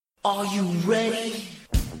Are you ready?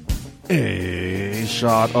 A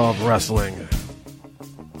Shot of Wrestling,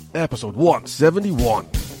 episode 171.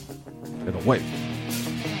 And away.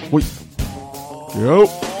 Wait. Yo.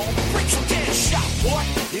 So take a shot, boy.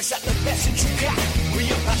 Is that the message you got? We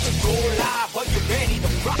about to go live. Are you ready to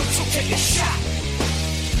rock? So take a shot.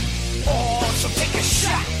 Oh, so take a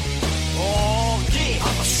shot. Oh, yeah.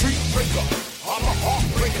 I'm a street breaker. I'm a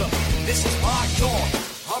heartbreaker. This is my dawn.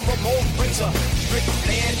 I'm Ramon Razor. Rick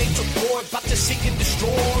Flair, Nature Boy, about to seek and destroy.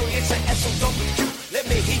 It's an SOW. Let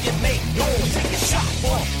me hear you make noise. Take a shot,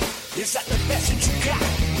 boy. Is that the message you got?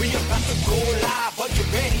 We about to go live. Are you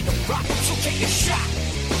ready to rock? So take a shot.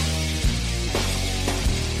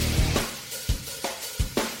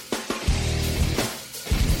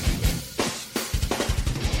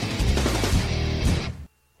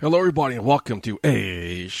 Hello, everybody, and welcome to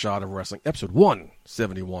A Shot of Wrestling, episode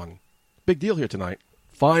 171. Big deal here tonight.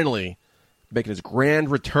 Finally, making his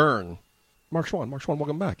grand return. Mark Schwann. Mark Schwann,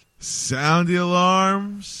 welcome back. Sound the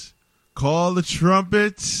alarms. Call the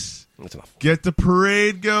trumpets. That's enough. Get the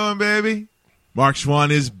parade going, baby. Mark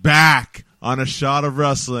Schwann is back on A Shot of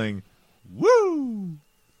Wrestling. Woo!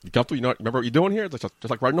 You comfortable? You know, remember what you're doing here? It's just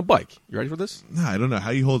like riding a bike. You ready for this? No, I don't know.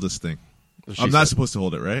 How do you hold this thing? That's what I'm she not said. supposed to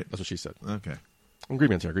hold it, right? That's what she said. Okay. And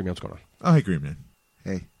Green Man's here. Green Man, what's going on? Oh, hey, Green Man.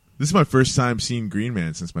 Hey. This is my first time seeing Green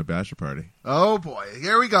Man since my bachelor party. Oh, boy.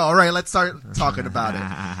 Here we go. All right, let's start talking about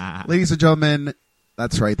it. Ladies and gentlemen,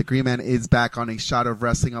 that's right. The Green Man is back on A Shot of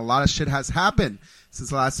Wrestling. A lot of shit has happened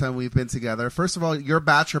since the last time we've been together. First of all, your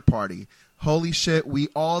bachelor party. Holy shit, we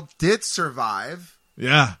all did survive.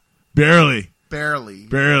 Yeah, barely. Barely.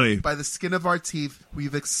 Barely. By the skin of our teeth,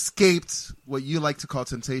 we've escaped what you like to call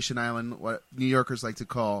Temptation Island, what New Yorkers like to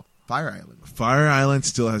call Fire Island. Fire Island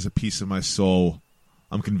still has a piece of my soul.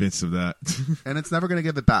 I'm convinced of that. And it's never going to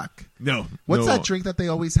give it back. No. What's no. that drink that they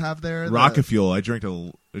always have there? Rocket Fuel. I drank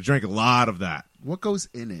a lot of that. What goes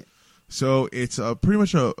in it? So it's pretty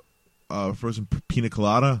much a frozen pina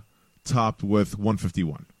colada topped with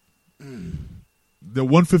 151. The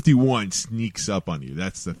 151 sneaks up on you.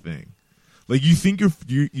 That's the thing. Like you think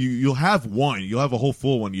you'll have one, you'll have a whole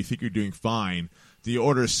full one. You think you're doing fine. Then you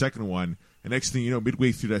order a second one, and next thing you know,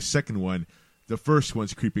 midway through that second one, the first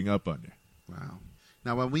one's creeping up on you. Wow.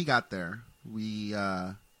 Now, when we got there, we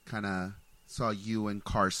kind of saw you and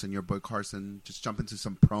Carson, your boy Carson, just jump into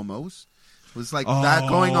some promos. Was like that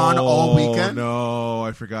going on all weekend? No,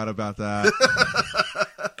 I forgot about that.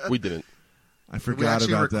 We didn't. I forgot We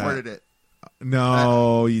actually about recorded that. it.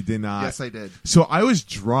 No, you did not. Yes, I did. So I was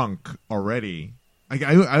drunk already. I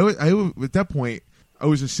at that point, I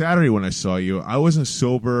was a Saturday when I saw you. I wasn't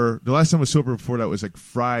sober. The last time I was sober before that was like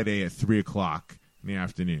Friday at 3:00 in the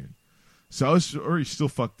afternoon. So I was already still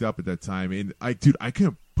fucked up at that time, and I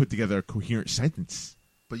couldn't put together a coherent sentence.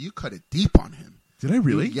 But you cut it deep on him. Did I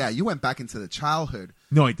really? Yeah, you went back into the childhood.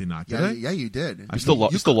 No, I did not. Did Yeah, I? yeah, you did. You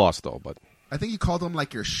still lost, though, but... I think you called him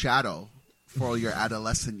like your shadow for all your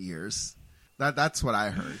adolescent years. That's what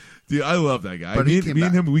I heard. Dude, I love that guy. But Me he and came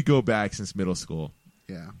back. him, we go back since middle school.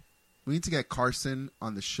 Yeah. We need to get Carson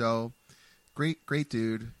on the show. Great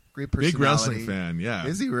dude. Great personality. Big wrestling fan, yeah.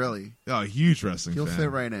 Is he really? Oh, huge wrestling He'll fan. fit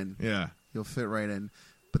right in. Yeah. He'll fit right in.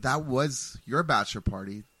 But that was your bachelor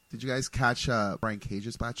party. Did you guys catch Brian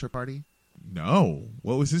Cage's bachelor party? No.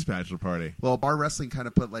 What was his bachelor party? Well, Bar Wrestling kind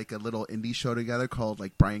of put like a little indie show together called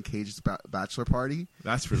like Brian Cage's bachelor party.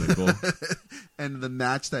 That's really cool. And the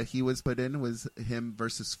match that he was put in was him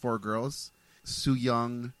versus 4 girls. Sue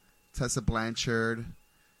Young, Tessa Blanchard,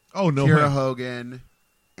 Oh, no. Kiera way. Hogan,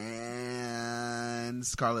 and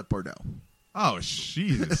Scarlett Bordeaux. Oh,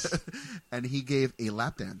 jeez. And he gave a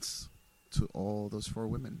lap dance to all those 4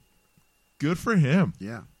 women. Good for him.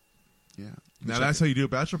 Yeah. Yeah. Now that's how you do a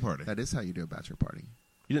bachelor party. That is how you do a bachelor party.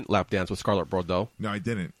 You didn't lap dance with Scarlett Bordeaux. No, I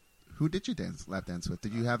didn't. Who did you lap dance with?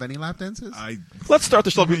 Did you have any lap dances? Let's start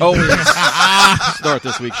the show. Start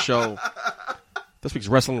this week's show. This week's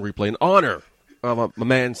wrestling replay in honor of my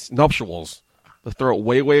man's nuptials. Let's throw it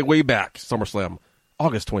way, way, way back. SummerSlam,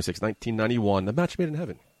 August 26, 1991. The match made in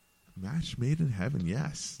heaven. Match made in heaven,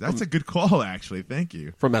 yes. That's a good call, actually. Thank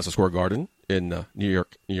you. From Madison Square Garden in New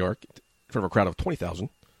York, in front of a crowd of 20,000.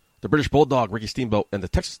 The British Bulldog, Ricky Steamboat, and the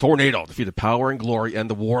Texas Tornado defeated Power and Glory and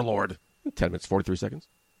the Warlord in 10 minutes, 43 seconds.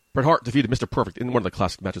 Bret Hart defeated Mr. Perfect in one of the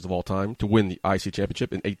classic matches of all time to win the IC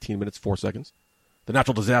Championship in 18 minutes, 4 seconds. The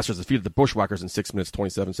Natural Disasters defeated the Bushwhackers in 6 minutes,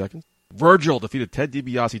 27 seconds. Virgil defeated Ted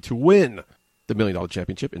DiBiase to win the $1 Million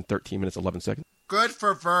Championship in 13 minutes, 11 seconds. Good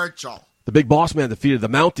for Virgil. The Big Boss Man defeated the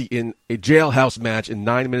Mountie in a jailhouse match in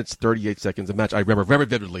 9 minutes, 38 seconds, a match I remember very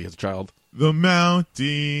vividly as a child. The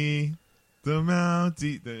Mountie.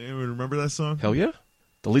 Anyone remember that song? Hell yeah.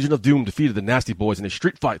 The Legion of Doom defeated the Nasty Boys in a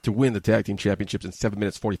street fight to win the tag team championships in 7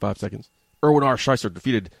 minutes 45 seconds. Erwin R. Scheisser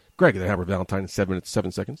defeated Greg the Hammer Valentine in 7 minutes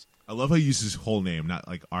 7 seconds. I love how he uses his whole name, not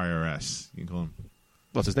like IRS. You can call him.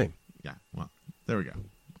 What's his name? Yeah, well, there we go.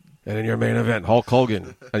 And in your main event, Hulk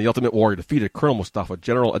Hogan and the Ultimate Warrior defeated Colonel Mustafa,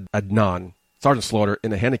 General Adnan, Sergeant Slaughter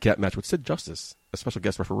in a handicap match with Sid Justice, a special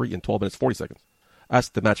guest referee, in 12 minutes 40 seconds. That's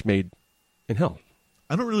the match made in hell.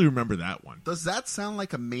 I don't really remember that one. Does that sound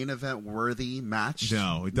like a main event worthy match?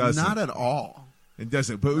 No, it doesn't. Not at all. It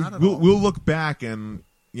doesn't. But Not at we'll, all. we'll look back and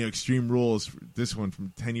Extreme Rules. This one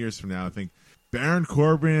from 10 years from now, I think Baron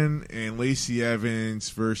Corbin and Lacey Evans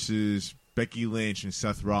versus Becky Lynch and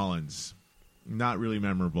Seth Rollins. Not really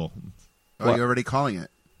memorable. Oh, What? you're already calling it.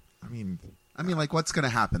 I mean, like, what's going to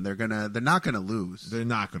happen? They're not going to lose. they're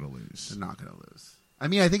not going to lose. They're not going to lose. I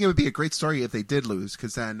mean, I think it would be a great story if they did lose,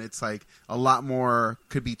 because then it's like a lot more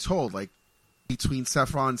could be told. Like between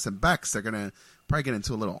Seth Rollins and Bex, they're gonna probably get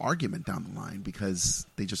into a little argument down the line because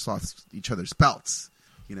they just lost each other's belts.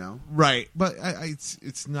 Right, but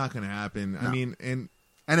it's not going to happen. No. I mean, and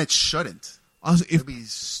And it shouldn't. also It'd be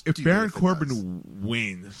stupid if Baron if it does. Corbin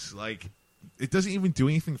wins, like, it doesn't even do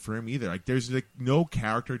anything for him either. Like, there's like no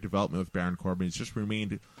character development with Baron Corbin. It's just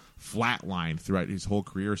remained flatlined throughout his whole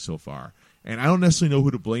career so far. And I don't necessarily know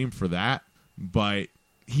who to blame for that, but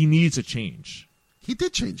he needs a change. He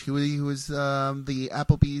did change. He was the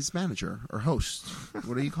Applebee's manager or host.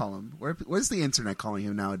 What do you call him? What is the internet calling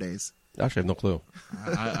him nowadays? Actually, I have no clue.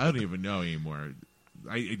 I don't even know anymore.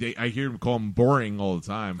 I hear him call him boring all the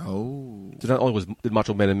time. Oh, So not only did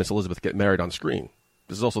Macho Man and Miss Elizabeth get married on screen,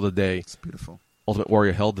 this is also the day it's beautiful. Ultimate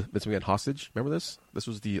Warrior held Vince McMahon hostage. Remember this? This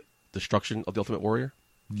was the destruction of the Ultimate Warrior.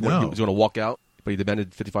 No. He was going to walk out, but he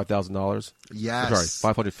demanded $55,000. Yes.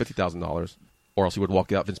 Sorry, $550,000, or else he would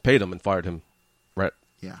walk out. Vince paid him and fired him right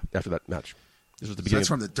Yeah. after that match. This was the So beginning. that's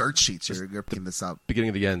from the dirt sheets. You're picking this up. beginning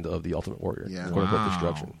of the end of the Ultimate Warrior. Yeah. Quote unquote Wow.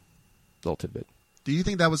 destruction. Little tidbit. Do you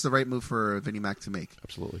think that was the right move for Vinnie Mac to make?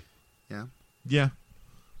 Absolutely. Yeah, Yeah.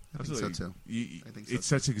 I think so too. I think so It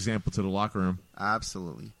sets an example to the locker room.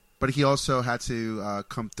 absolutely. But he also had to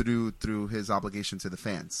come through his obligation to the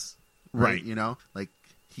fans, Right. Like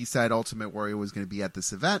he said, Ultimate Warrior was going to be at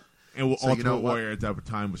this event, And So you Ultimate know what? Warrior at that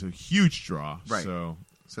time was a huge draw. Right. So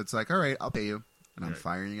so it's like, all right, I'll pay you, and I'm Right.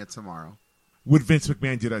 firing you tomorrow. would Vince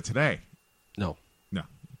McMahon do that today? No. No.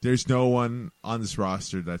 There's no one on this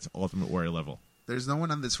roster that's Ultimate Warrior level. There's no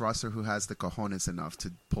one on this roster who has the cojones enough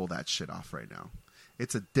to pull that shit off right now.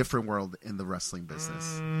 It's a different world in the wrestling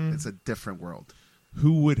business. It's a different world.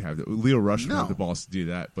 Who would have that? Leo Rush would No. have the balls to do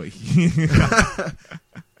that, but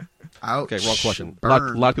Ouch. Okay, wrong question. A lot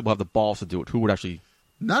Burn. of people have the balls to do it. Who would actually?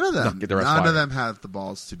 None of them. Not get their ass None fired. of them have the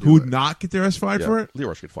balls to do who would it. not get their ass fired Yeah, for it? Leo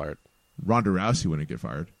Rush get fired. Ronda Rousey wouldn't get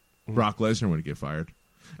fired. Mm-hmm. Brock Lesnar wouldn't get fired.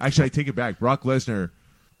 Actually, I take it back. Brock Lesnar's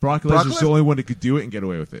the Les- only one that could do it and get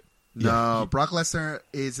away with it. No, Brock Lesnar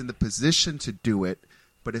is in the position to do it,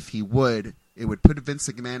 but if he would, it would put Vince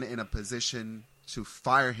McMahon in a position to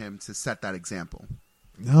fire him to set that example.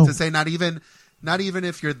 No. To say not even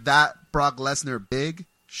if you're that Brock Lesnar big,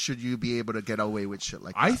 should you be able to get away with shit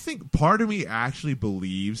like I that? think part of me actually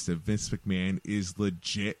believes that Vince McMahon is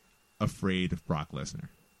legit afraid of Brock Lesnar.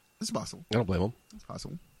 It's possible. I don't blame him. It's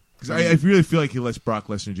possible. Because I really feel like he lets Brock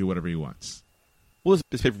Lesnar do whatever he wants. Well,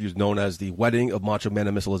 this pay-per-view is known as the Wedding of Macho Man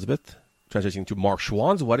and Miss Elizabeth, transitioning to Mark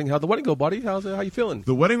Schwann's wedding. How'd the wedding go, buddy? How you feeling?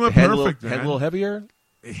 The wedding went Hand perfect, hand a man. little heavier?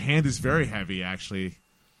 Hand is very heavy, actually.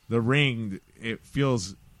 The ring, it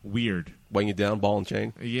feels weird. Weighing you down, ball and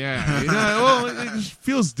chain? Yeah. Well, it just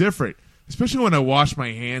feels different. Especially when I wash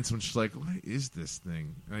my hands, I'm just like, what is this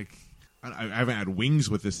thing? Like, I haven't had wings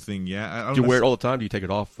with this thing yet. I don't Do you wear it know. all the time? Do you take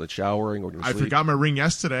it off, like showering, or do you I sleep? forgot my ring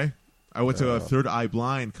yesterday. I went to a Third Eye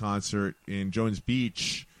Blind concert in Jones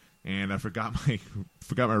Beach, and I forgot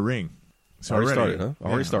my ring. So Already started, huh?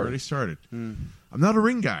 Already started. I'm not a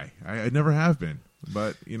ring guy. I never have been.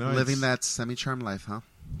 But Living it's- that semi-charmed life, huh?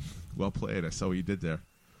 Well played. I saw what you did there.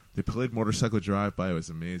 They played Motorcycle Drive-By. It was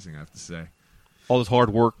amazing, I have to say. All this hard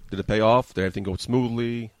work, did it pay off? Did everything go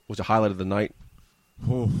smoothly? Was the highlight of the night,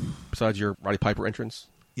 Oh. besides your Roddy Piper entrance?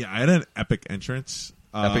 Yeah, I had an epic entrance.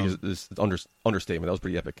 Epic is understatement. That was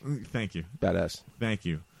pretty epic. Thank you. Badass. Thank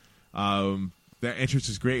you. That entrance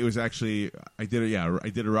was great. It was actually I did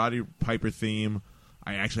a Roddy Piper theme.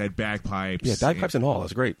 I actually had bagpipes. Yeah, bagpipes and all.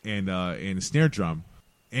 That's great. and a snare drum.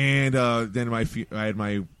 And then I had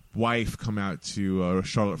my wife come out to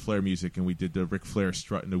Charlotte Flair music, and we did the Ric Flair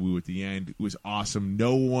strut and the woo at the end. It was awesome.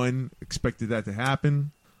 No one expected that to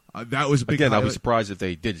happen. That was a big Again, I'd be highlight. surprised if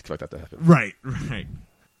they did expect that to happen. Right.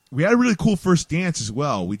 We had a really cool first dance as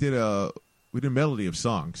well. We did a medley of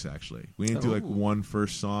songs. Actually, we didn't do like Ooh. one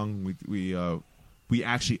first song. We we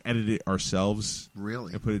actually edited it ourselves.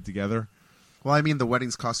 Really? And put it together. Well, I mean, the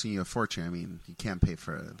wedding's costing you a fortune. I mean, you can't pay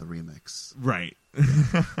for the remix. Right.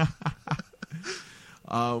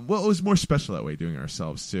 Well, it was more special that way, doing it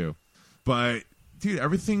ourselves, too. But, dude,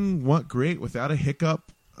 everything went great without a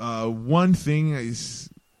hiccup. One thing is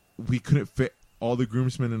we couldn't fit all the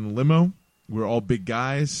groomsmen in the limo. We're all big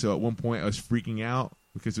guys, so at one point I was freaking out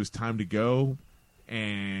because it was time to go,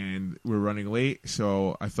 and we were running late,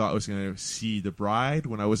 so I thought I was going to see the bride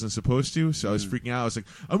when I wasn't supposed to, so I was freaking out. I was like,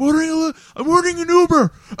 I'm ordering an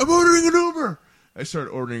Uber! I started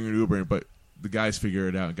ordering an Uber, but the guys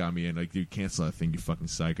figured it out and got me in. Like, dude, cancel that thing, you fucking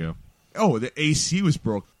psycho. Oh, the AC was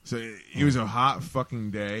broke. So it was a hot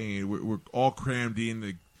fucking day, and we're all crammed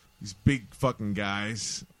in, these big fucking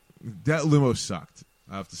guys. That limo sucked.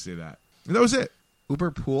 I have to say that. And that was it.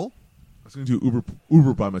 Uber pool? I was going to do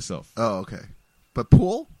Uber by myself. Oh, okay. But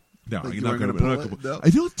pool? No, Like you're you not weren't going gonna to. pool it? No? I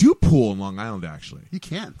don't do pool in Long Island, actually. You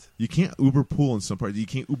can't. You can't Uber pool in some parts. You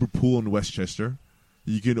can't Uber pool in Westchester.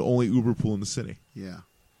 You can only Uber pool in the city. Yeah.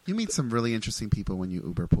 You meet some really interesting people when you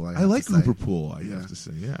Uber pool. I like to say. Uber pool, I Yeah. have to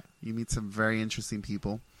say, yeah. You meet some very interesting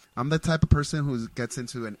people. I'm the type of person who gets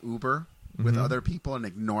into an Uber with other people and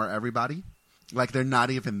ignore everybody. Like they're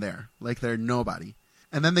not even there. Like they're nobody.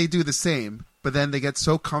 And then they do the same, but then they get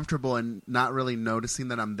so comfortable and not really noticing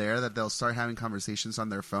that I'm there that they'll start having conversations on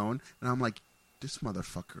their phone. And I'm like, this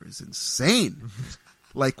motherfucker is insane.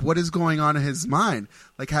 Like, what is going on in his mind?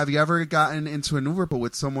 Like, have you ever gotten into an Uber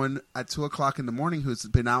with someone at 2 o'clock in the morning who's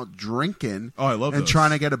been out drinking Oh, I love and those.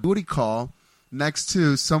 trying to get a booty call next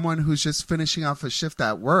to someone who's just finishing off a shift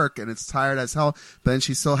at work and it's tired as hell, but then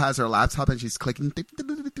she still has her laptop and she's clicking.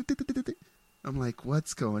 I'm like,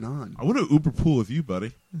 what's going on? I want to Uber pool with you,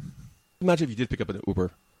 buddy. Imagine if you did pick up an Uber.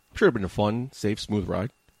 I'm sure it would have been a fun, safe, smooth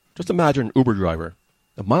ride. Just imagine an Uber driver,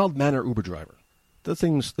 a mild-mannered Uber driver. Let's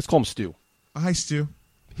call him Stu. Hi, Stu.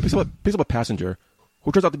 He picks up a passenger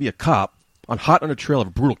who turns out to be a cop hot on the trail of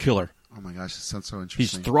a brutal killer. Oh my gosh, this sounds so He's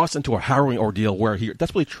interesting. thrust into a harrowing ordeal where he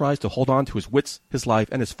desperately tries to hold on to his wits, his life,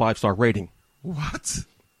 and his 5-star rating. What?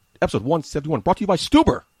 Episode 171, brought to you by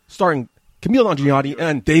Stuber, starring Camille Nangiani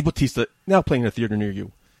and Dave Bautista, now playing in a theater near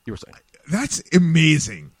you. You were saying. That's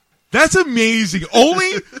amazing. That's amazing.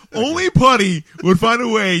 Only Putty would find a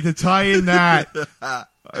way to tie in that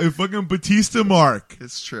fucking Batista mark.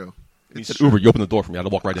 It's true. When you said Uber, you opened the door for me. I had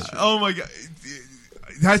to walk right in. Oh my god,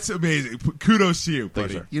 that's amazing. Kudos to you, Thank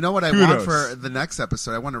buddy. you, sir. You know what I Kudos. want for the next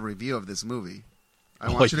episode? I want a review of this movie. I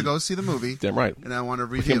Oh, want you to you- go see the movie. Damn right. And I want a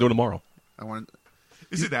We review. can do it tomorrow. I want.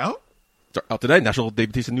 Is it out? It's out today, National Dave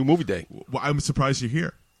Bautista New Movie Day. Well, I'm surprised you're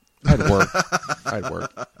here. I had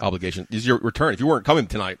work. Obligation. This is your return. If you weren't coming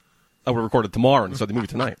tonight, I would have recorded tomorrow and started the movie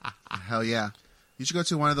tonight. Hell yeah! You should go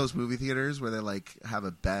to one of those movie theaters where they like have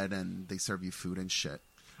a bed and they serve you food and shit.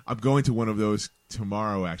 I'm going to one of those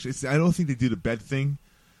tomorrow, actually. I don't think they do the bed thing,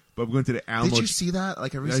 but I'm going to the Alamo. Did you see that?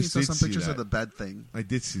 Like I I recently saw did some see pictures that. of the bed thing. I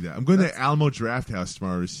did see that. I'm going to the Alamo Draft House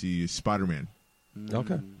tomorrow to see Spider-Man.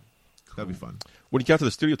 Okay. That'll be fun. When you got to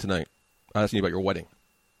the studio tonight, I asked you about your wedding.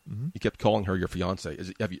 You kept calling her your fiance.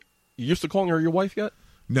 Have you used to calling her your wife yet?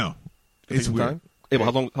 No, Take it's some weird. time? Abel,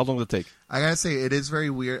 how long did it take? I gotta say, it is very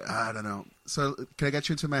weird. I don't know. So can I get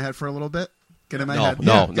you into my head for a little bit? Get in my head.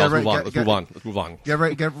 No. Get Let's right- move on.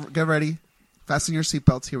 Get ready. Fasten your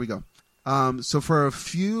seatbelts. Here we go. So for a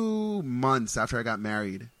few months after I got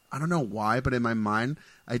married, I don't know why, but in my mind,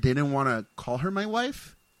 I didn't want to call her my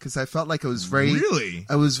wife because I felt like it was very, Really?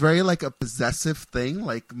 it was very like a possessive thing,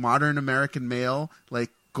 like modern American male, like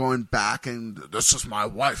going back and this is my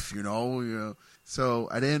wife, you know. So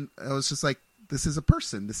I was just like, this is a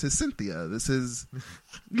person. This is Cynthia. This is,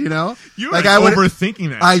 You were like overthinking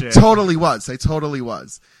that I shit. totally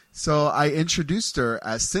was. So I introduced her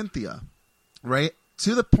as Cynthia, right?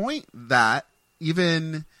 To the point that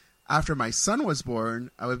even after my son was born,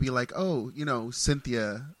 I would be like, oh,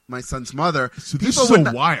 Cynthia, my son's mother. So this People is would a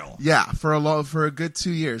not- while. Yeah, for a good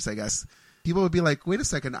 2 years, I guess. People would be like, wait a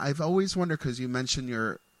second, I've always wondered because you mentioned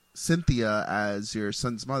your Cynthia as your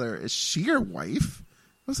son's mother. Is she your wife?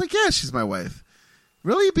 I was like, yeah, she's my wife.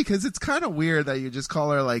 Really? Because it's kind of weird that you just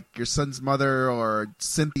call her like your son's mother or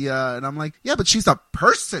Cynthia. And I'm like, yeah, but she's a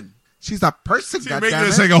person. She's a person, So you're making goddammit.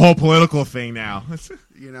 this like a whole political thing now.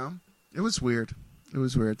 It was weird.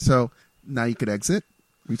 So now you could exit,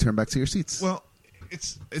 return back to your seats. Well,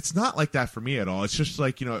 it's not like that for me at all. It's just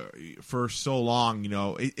like, for so long,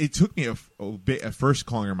 it took me a bit at first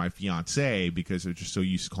calling her my fiance because I was just so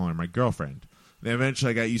used to calling her my girlfriend. Then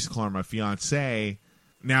eventually I got used to calling her my fiance.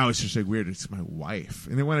 Now it's just like weird. It's my wife.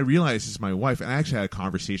 And then when I realized it's my wife, and I actually had a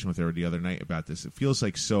conversation with her the other night about this, it feels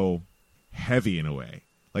like so heavy in a way.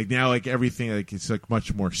 Like now, like everything, like it's like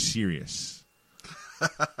much more serious.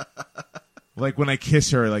 Like when I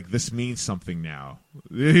kiss her, like this means something now.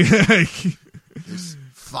 like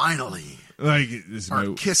Finally, this is our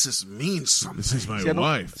my kisses mean something. this is my See, I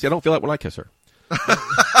wife. don't feel that when I kiss her.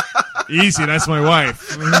 Easy, that's my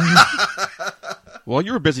wife. Well,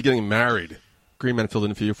 you were busy getting married. Green Man filled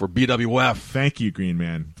in for you for BWF Thank you, Green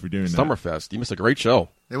Man, for doing that. Summerfest. You missed a great show.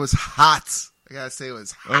 It was hot. I gotta say, it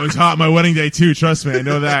was hot. Oh, it was hot my wedding day too. Trust me, I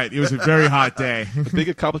know that. It was a very hot day. A big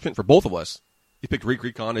accomplishment for both of us. You picked Rick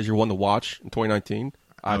Recon as your one to watch in 2019.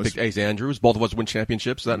 I picked Ace Andrews. Both of us win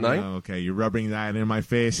championships that night. Okay, you're rubbing that in my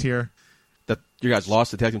face here. That you guys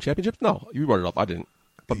lost the tag team championship? No, you brought it up. I didn't.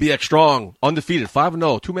 But BX Strong, undefeated,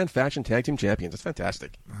 5-0, two-man faction tag team champions. That's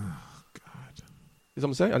fantastic. Oh, God. Is that what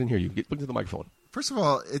I'm saying? I didn't hear you. Look into the microphone. First of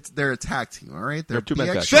all, they're a tag team, all right? They're two-man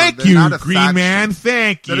BX faction. Strong. Thank They're you, not a Green faction. Man.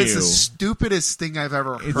 Thank you. That is the stupidest thing I've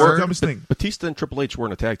ever It's heard. the dumbest thing. Batista and Triple H were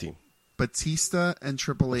in a tag team. Batista and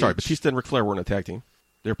Triple H. Sorry, Batista and Ric Flair were in a tag team.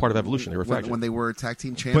 They were part of Evolution. They were a faction. when they were tag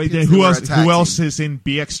team But champions. then they who were else? a tag Who else team. is in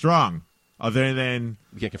BX Strong other than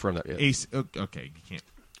We can't confirm that yet. Ace? Okay, you can't.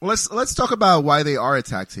 Well, let's talk about why they are a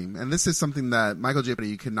tag team, and this is something that Michael J.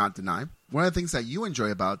 you cannot deny. One of the things that you enjoy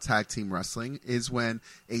about tag team wrestling is when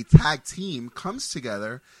a tag team comes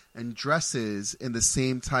together and dresses in the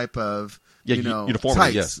same type of uniformity.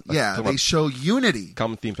 tights. Yes, Yeah, they show unity.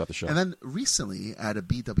 Common themes throughout the show. And then recently at a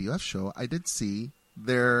BWF show, I did see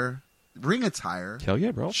their ring attire Hell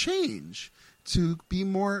yeah, bro. change to be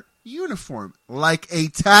more uniform, like a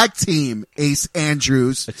tag team. Ace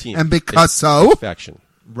Andrews A team. and Picasso. Faction.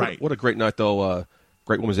 Right. What a great night, though.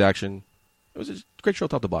 Great women's action. It was a great show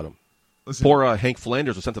top to bottom. Listen, Poor Hank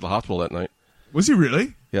Flanders was sent to the hospital that night. was he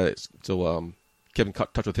really? Yeah, so Kevin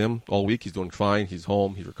cut touch with him all week. He's doing fine. He's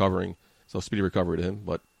home. He's recovering. So speedy recovery to him.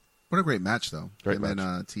 But What a great match, though. Great Him match.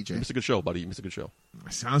 and you TJ. missed a good show, buddy. You missed a good show.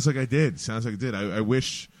 Sounds like I did. I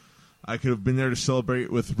wish I could have been there to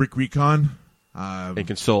celebrate with Rick Recon. And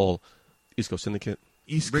console East Coast Syndicate.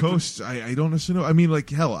 East Rick- Coast, I don't necessarily know. I mean, like,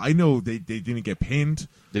 hell, I know they didn't get pinned.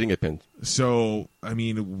 They didn't get pinned. So, I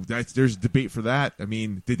mean, there's debate for that. I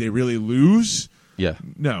mean, did they really lose? Yeah.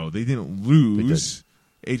 No, they didn't lose.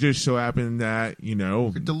 It just so happened that,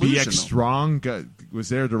 delusional. BX Strong was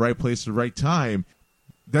there at the right place at the right time.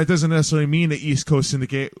 That doesn't necessarily mean that East Coast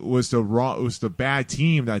Syndicate was the bad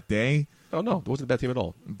team that day. Oh, no. It wasn't a bad team at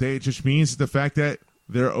all. It just means the fact that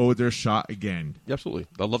they're owed their shot again. Yeah, absolutely.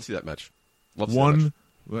 I'd love to see that match. Love to see that match.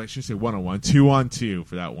 I should say 1-on-1, 2-on-2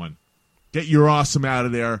 for that one. Get your awesome out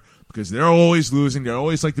of there because they're always losing. They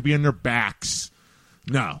always like to be on their backs.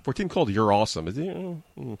 No, For a team called You're Awesome. Is he,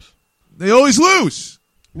 they always lose.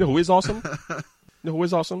 You know who is awesome? You know who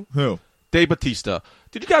is awesome? Who? Dave Batista.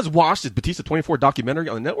 Did you guys watch this Batista 24 documentary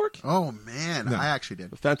on the network? Oh man, No. I actually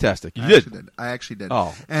did. Fantastic. You I did. actually did.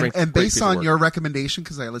 Oh, and great based piece of on work. your recommendation,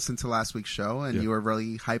 because I listened to last week's show and Yeah. you were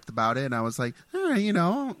really hyped about it, and I was like, all right,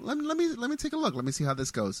 let me take a look. Let me see how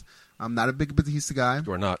this goes. I'm not a big Batista guy.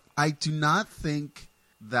 You are not. I do not think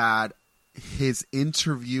that his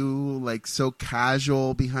interview, like so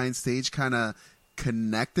casual behind stage, kind of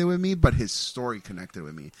connected with me, but his story connected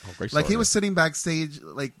with me. Oh, great Like story, he was sitting backstage,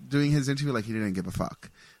 like doing his interview, like he didn't give a fuck.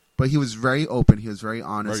 But he was very open. He was very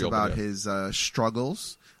honest Very open, about yeah. his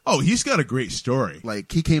struggles. Oh, he's got a great story.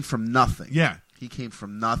 Like he came from nothing. Yeah. He came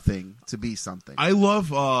from nothing to be something. I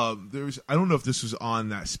love, I don't know if this was on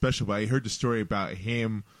that special, but I heard the story about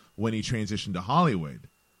him when he transitioned to Hollywood.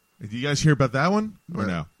 Did you guys hear about that one? Or But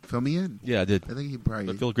no? Fill me in. Yeah, I did. I think he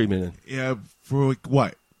probably. Phil Greenman in. Yeah, for like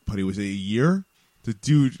what? But it was a year? The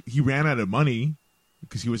dude, he ran out of money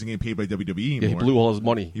because he wasn't getting paid by WWE anymore. Yeah, he blew all his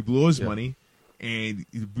money. He blew his Yeah. money, and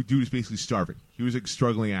the dude was basically starving. He was a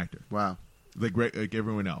struggling actor, Wow. like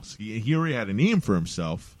everyone else. He already had a name for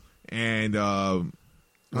himself, and And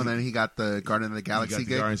then he got the Guardian of the he Galaxy got the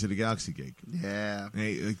gig. Guardians of the Galaxy gig. Yeah.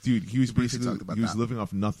 And, like, dude, he was briefly basically talked about he was that. living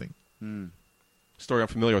off nothing. Story I'm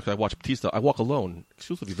familiar with because I watched Batista. I Walk Alone,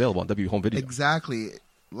 exclusively available on W Home Video. Exactly.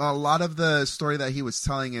 A lot of the story that he was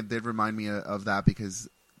telling, it did remind me of that because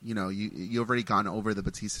you've already gone over the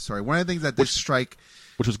Batista story. One of the things that did strike,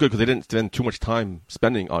 Which was good because they didn't spend too much time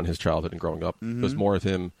spending on his childhood and growing up. It was more of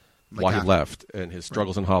him Like why he after. left and his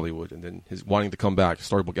struggles in Hollywood and then his wanting to come back,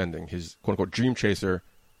 storybook ending, his quote-unquote dream chaser.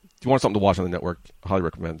 If you want something to watch on the network, I highly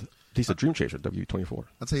recommend Batista Dream Chaser, W24.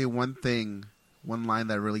 I'll tell you one line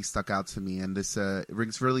that really stuck out to me, and this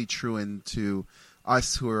rings really true into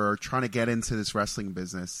us who are trying to get into this wrestling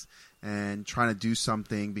business and trying to do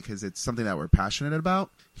something because it's something that we're passionate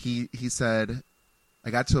about. He said,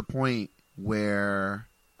 I got to a point where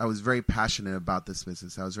I was very passionate about this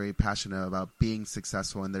business. I was very passionate about being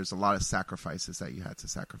successful, and there's a lot of sacrifices that you had to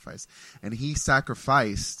sacrifice. And he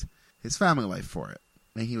sacrificed his family life for it.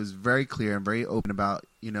 and he was very clear and very open about,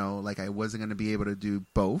 like I wasn't going to be able to do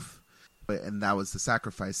both, and that was the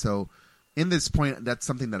sacrifice. So in this point, that's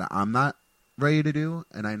something that I'm not ready to do,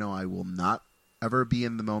 and I know I will not ever be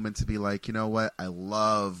in the moment to be like, you know what, I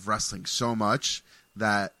love wrestling so much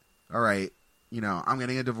that, all right, I'm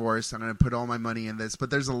getting a divorce, I'm going to put all my money in this. But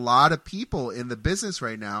there's a lot of people in the business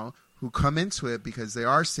right now who come into it because they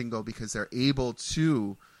are single, because they're able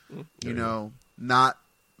to, not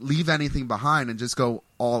leave anything behind and just go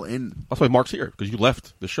all in. That's why Mark's here, because you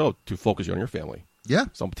left the show to focus on your family. Yeah.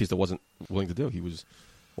 Something Batista wasn't willing to do. He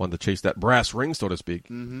wanted to chase that brass ring, so to speak.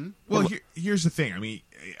 Mm-hmm. Well, here's the thing. I mean,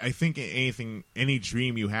 I think any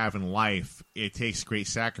dream you have in life, it takes great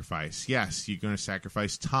sacrifice. Yes, you're going to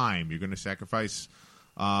sacrifice time. You're going to sacrifice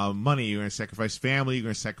money. You're going to sacrifice family. You're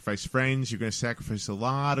going to sacrifice friends. You're going to sacrifice a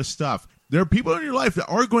lot of stuff. There are people in your life that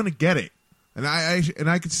are going to get it. And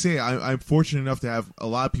I could say I'm fortunate enough to have a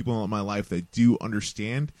lot of people in my life that do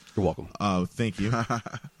understand. You're welcome. Thank you.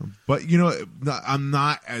 But, I'm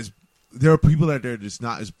not as... There are people that are just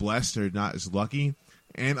not as blessed or not as lucky.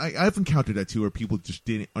 And I've encountered that too, where people just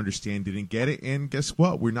didn't understand, didn't get it. And guess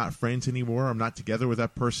what? We're not friends anymore. I'm not together with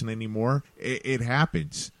that person anymore. It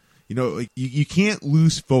happens. You can't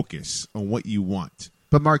lose focus on what you want.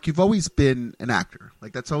 But Mark, you've always been an actor.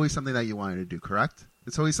 Like, that's always something that you wanted to do, correct?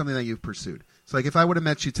 It's always something that you've pursued. So, like, if I would have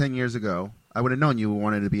met you 10 years ago, I would have known you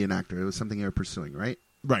wanted to be an actor. It was something you were pursuing, right?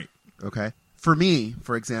 Right. Okay. For me,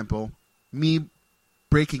 for example, me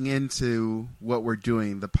breaking into what we're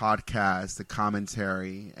doing, the podcast, the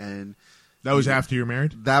commentary, and... That was after you're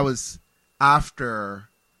married? That was after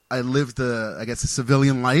I lived a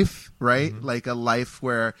civilian life, right? Mm-hmm. Like a life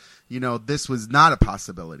where, this was not a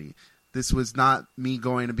possibility. This was not me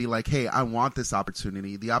going to be like, hey, I want this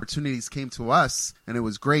opportunity. The opportunities came to us, and it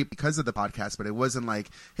was great because of the podcast, but it wasn't like,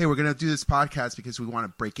 hey, we're going to do this podcast because we want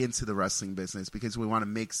to break into the wrestling business, because we want to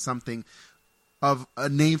make something of a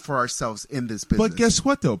name for ourselves in this business. But guess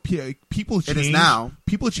what, though? People change. It is now.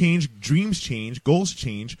 People change. Dreams change. Goals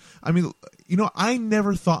change. I mean, I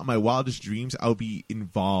never thought in my wildest dreams I would be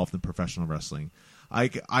involved in professional wrestling.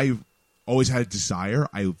 I've always had a desire.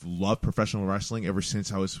 I've loved professional wrestling ever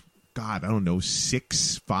since I was, God, I don't know,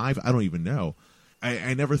 6, 5. I don't even know.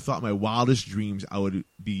 I never thought in my wildest dreams I would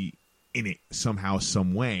be in it somehow,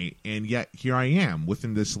 some way. And yet here I am.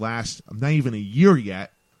 Within this last, not even a year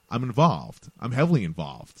yet, I'm involved. I'm heavily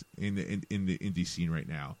involved in the indie scene right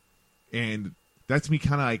now. And that's me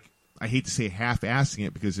kind of like, I hate to say half-assing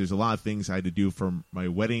it, because there's a lot of things I had to do for my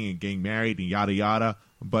wedding and getting married and yada yada.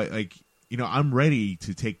 But I'm ready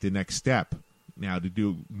to take the next step now to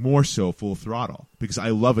do more so full throttle, because I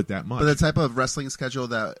love it that much. But the type of wrestling schedule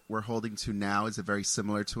that we're holding to now is very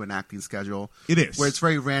similar to an acting schedule. It is. Where it's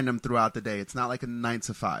very random throughout the day. It's not like a 9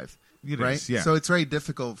 to 5. It right? is, yeah. So it's very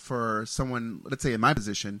difficult for someone, let's say in my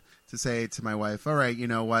position, to say to my wife, all right, you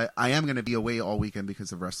know what, I am going to be away all weekend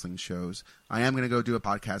because of wrestling shows. I am going to go do a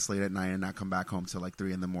podcast late at night and not come back home till like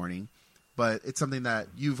 3 a.m. But it's something that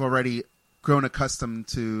you've already grown accustomed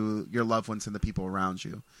to your loved ones and the people around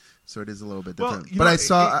you. So it is a little bit different. Well, but I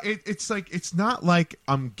saw... It's like, it's not like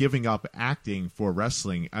I'm giving up acting for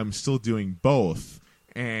wrestling. I'm still doing both.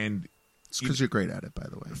 And... It's because you're great at it, by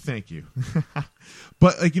the way. Thank you.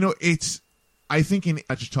 But, it's... I think in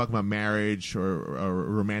not just talking about marriage or a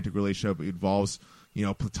romantic relationship, it involves,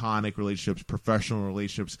 platonic relationships, professional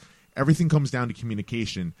relationships. Everything comes down to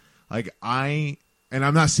communication. And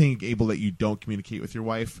I'm not saying, Abel, that you don't communicate with your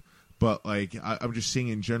wife, but, I'm just saying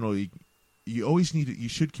in general, you always you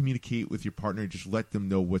should communicate with your partner. Just let them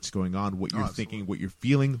know what's going on, what you're thinking, what you're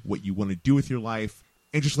feeling, what you want to do with your life,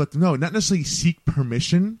 and just let them know. Not necessarily seek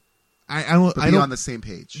permission. I don't on the same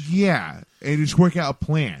page. Yeah, and just work out a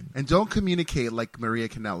plan. And don't communicate like Maria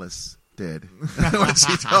Kanellis did when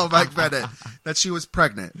she told Mike Bennett that she was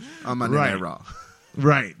pregnant on Monday Night Raw.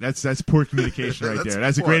 Right, that's poor communication right there.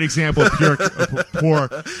 That's a great example of poor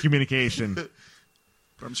communication. But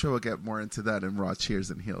I'm sure we'll get more into that in Raw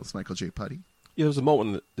Cheers and Heels. Michael J. Putty. Yeah, there's a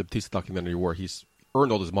moment in the Batista documentary where he's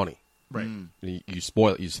earned all this money. Right. And you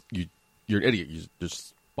spoil it. You're an idiot. You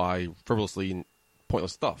just buy frivolously and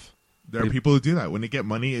pointless stuff. There are people who do that. When they get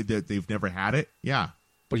money, they've never had it. Yeah.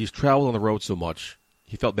 But he's traveled on the road so much,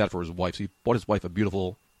 he felt bad for his wife. So he bought his wife a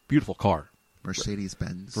beautiful, beautiful car.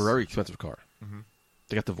 Mercedes-Benz. A very expensive car. Mm-hmm.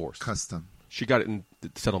 They got divorced. Custom. She got it in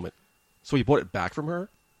the settlement. So he bought it back from her.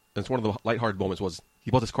 And it's one of the lighthearted moments was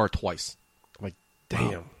he bought this car twice. I'm like,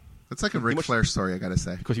 damn. Wow. That's like a Ric Flair story, I got to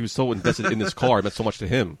say. Because he was so invested in this car. It meant so much to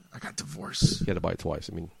him. I got divorced. He had to buy it twice.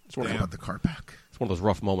 I mean, it's one I bought the car back. It's one of those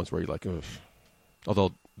rough moments where you're like, ugh.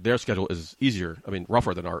 Although their schedule is easier,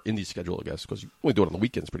 rougher than our indie schedule, I guess, because you only do it on the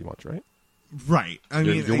weekends pretty much, right? Right.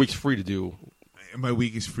 Your week's free to do my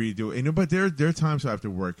week is free to do it. But there are times I have to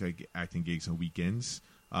work like acting gigs on weekends.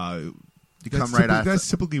 You come right after. That's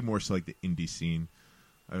typically more so like the indie scene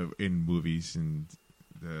in movies and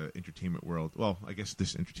the entertainment world. Well, I guess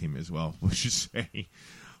this entertainment as well, we should say.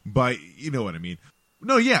 But you know what I mean.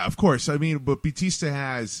 No, yeah, of course. I mean, but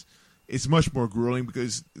Batista it's much more grueling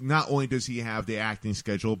because not only does he have the acting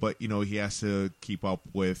schedule, but he has to keep up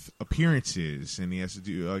with appearances and he has to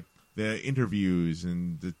do the interviews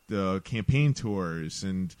and the campaign tours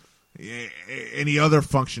and any other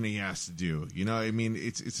function he has to do. I mean,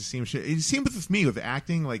 it's the same shit. It's the same with me with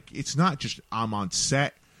acting. Like, it's not just I'm on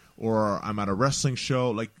set or I'm at a wrestling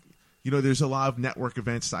show. Like, there's a lot of network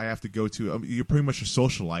events that I have to go to. You're pretty much a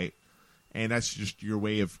socialite, and that's just your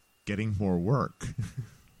way of getting more work.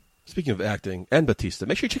 Speaking of acting and Batista,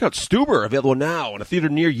 make sure you check out Stuber, available now in a theater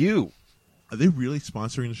near you. Are they really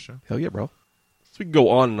sponsoring the show? Hell yeah, bro. So we can go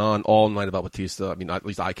on and on all night about Batista. I mean, at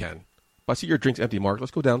least I can. But I see your drink's empty, Mark.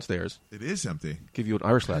 Let's go downstairs. It is empty. Give you an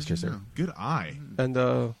Irish last year, sir. Good eye. And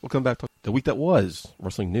we'll come back to the week that was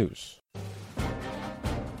wrestling news.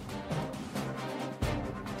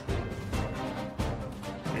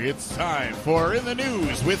 It's time for In the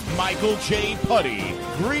News with Michael J. Putty,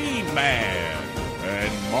 Green Man,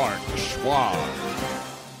 and Mark Schwab. All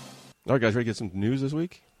right, guys, ready to get some news this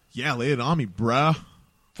week? Yeah, lay it on me, bruh.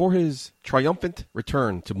 For his triumphant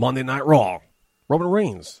return to Monday Night Raw, Roman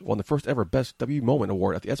Reigns won the first ever Best W Moment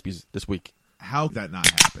Award at the ESPYs this week. How did that not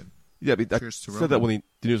happen? Yeah, I mean, I Cheers to said Roman. that when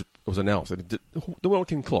the news was announced. The one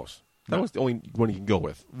came close. That was the only one you can go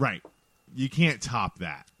with. Right. You can't top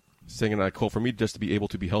that. Saying, and I quote, "For me, just to be able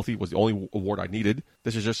to be healthy was the only award I needed.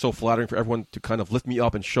 This is just so flattering for everyone to kind of lift me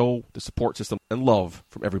up and show the support system and love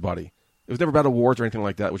from everybody. It was never about awards or anything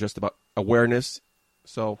like that. It was just about awareness.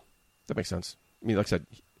 So that makes sense. I mean, like I said,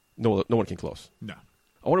 no one came close. No.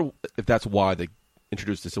 I wonder if that's why they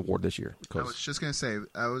introduced this award this year. I was just gonna say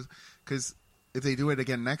because if they do it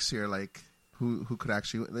again next year, like who could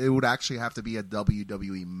actually? It would actually have to be a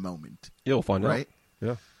WWE moment. Yeah, we'll find right? out.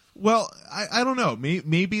 Yeah. Well, I don't know.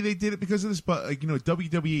 Maybe they did it because of this, but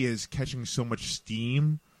WWE is catching so much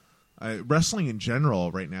steam. Wrestling in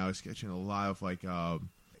general right now is catching a lot of I'm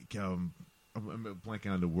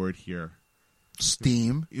blanking on the word here.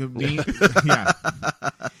 Steam. Yeah.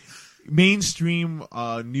 Mainstream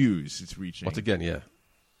news. It's reaching Once again, yeah.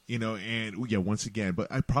 Once again,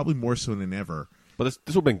 but probably more so than ever. But this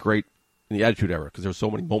would have been great in the Attitude Era because there were so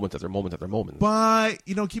many moments after moments after moments. But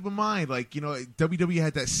keep in mind, WWE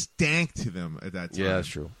had that stank to them at that time. Yeah, that's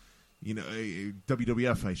true.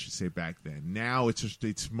 WWF, I should say, back then. Now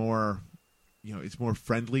it's more, it's more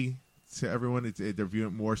friendly to everyone. They're viewing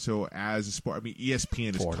it more so as a sport. I mean,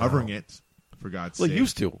 ESPN is covering it, for God's sake. Well, they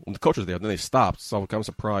used to when the coach was there, then they stopped. So I'm kind of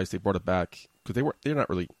surprised they brought it back because they're not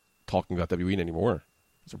really talking about WWE anymore.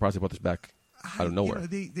 I'm surprised they brought this back out of nowhere.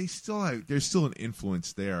 They still have, there's still an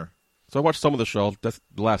influence there. So I watched some of the show. That's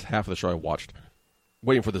the last half of the show I watched,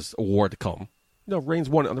 waiting for this award to come. Reigns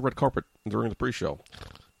won it on the red carpet during the pre-show.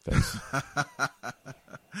 Thanks. But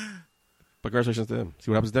congratulations to him.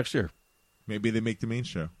 See what happens next year. Maybe they make the main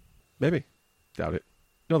show. Maybe. Doubt it.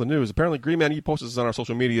 The news. Apparently, Green Man, he posted this on our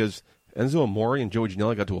social medias. Enzo Amore and Joey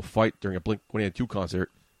Janela got into a fight during a Blink-182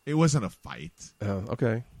 concert. It wasn't a fight.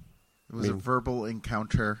 Okay. It was a verbal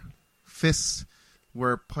encounter. Fists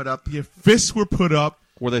were put up. Yeah, fists were put up.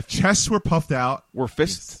 Were they chests were puffed out? Were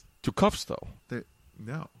fists to cuffs though?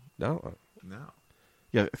 No.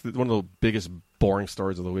 Yeah, one of the biggest boring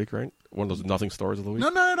stories of the week, right? One of those nothing stories of the week. No,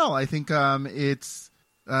 not at all. I think it's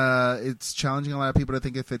challenging a lot of people to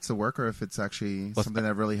think if it's a work or if it's actually something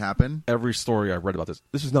that really happened. Every story I read about this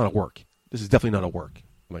is not a work. This is definitely not a work.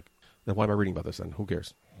 I'm like, then why am I reading about this then? Who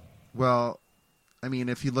cares? Well, I mean,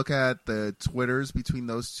 if you look at the Twitters between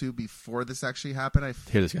those two before this actually happened,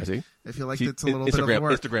 Here this guy, see? I feel like it's a little bit of a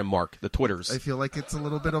work. Instagram Mark, the Twitters. I feel like it's a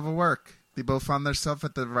little bit of a work. They both found themselves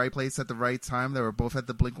at the right place at the right time. They were both at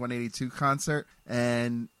the Blink-182 concert,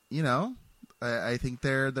 and I think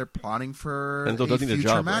they're plotting for a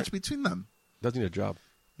future match between them. Doesn't need a job.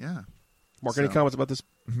 Yeah. Mark, any comments about this?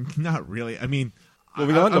 Not really. I mean,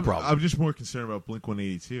 moving on, no problem. I'm just more concerned about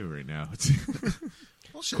Blink-182 right now.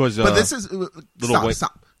 Because but this is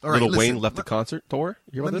stop. All right, Little Wayne left the concert tour.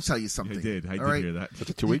 Let me tell you something. I did hear that. For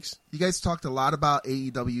 2 weeks. You guys talked a lot about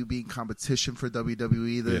AEW being competition for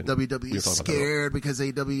WWE. The WWE is scared because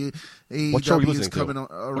AEW is coming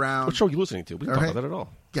around. What show are you listening to? We don't talk about that at all.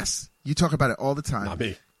 Yes, you talk about it all the time. Not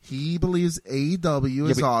me. He believes AEW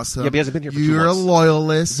is awesome. Yeah, but he hasn't been here for 2 You're months. a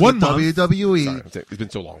loyalist with WWE. Sorry, it's been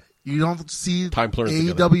so long. You don't see Time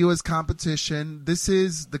AEW as competition. This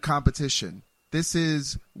is the competition. this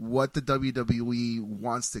is what the WWE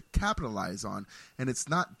wants to capitalize on, and it's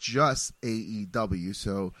not just AEW.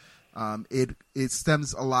 So it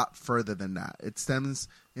stems a lot further than that. It stems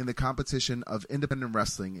in the competition of independent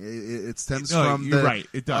wrestling. It stems from you're right.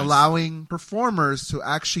 It does. allowing performers to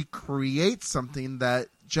actually create something that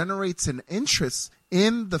generates an interest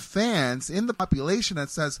in the fans, in the population, that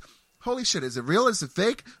says, holy shit, is it real? Is it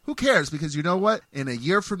fake? Who cares? Because you know what? In a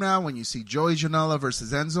year from now, when you see Joey Janela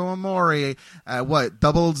versus Enzo Amore at what,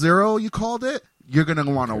 00 you called it? You're going to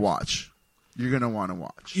want to watch. You're going to want to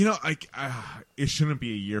watch. You know, it shouldn't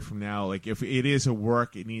be a year from now. Like, if it is a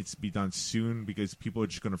work, it needs to be done soon because people are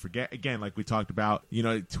just going to forget. Again, like we talked about, you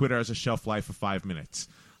know, Twitter has a shelf life of 5 minutes.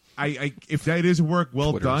 If that is a work,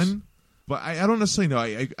 well done. But I don't necessarily know.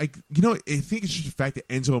 I think it's just the fact that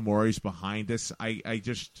Enzo Amore is behind this.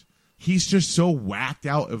 He's just so whacked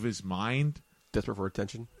out of his mind. Desperate for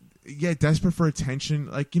attention. Yeah, desperate for attention.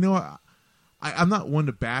 Like, you know, I'm not one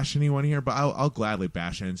to bash anyone here, but I'll gladly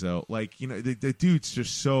bash Enzo. Like, you know, the dude's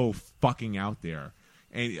just so fucking out there,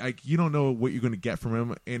 and like you don't know what you're going to get from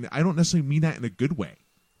him. And I don't necessarily mean that in a good way.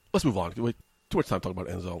 Let's move on. Wait, too much time talking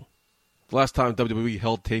about Enzo. The last time WWE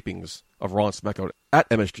held tapings of Raw and SmackDown at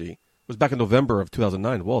MSG was back in November of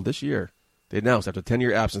 2009. Well, this year they announced after a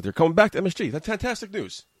 10-year absence they're coming back to MSG. That's fantastic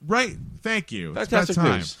news. Right? Thank you. Fantastic it's about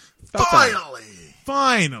time. news. About time.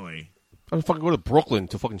 Finally. I'm gonna fucking go to Brooklyn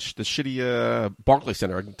to fucking the shitty Barclays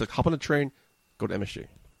Center. I can hop on a train, go to MSG.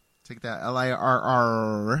 Take that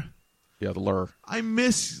LIRR. Yeah, the lure. I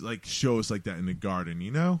miss like shows like that in the Garden.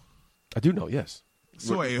 You know. I do know. Yes.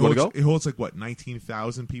 So You it wanna holds, go? it holds like what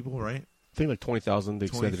 19,000 people, right? I think like 20,000. They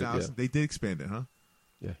extended 20,000. it. They did expand it, huh?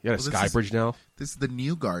 Yeah. You got a Well, Sky Bridge now. This is the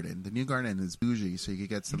New Garden. The New Garden is bougie, so you could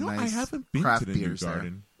get some You know, nice I haven't been craft to the New beers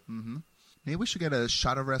Garden. there. Maybe we should get a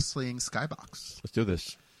Shot of Wrestling Skybox. Let's do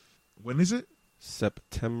this. When is it?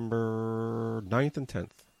 September 9th and 10th.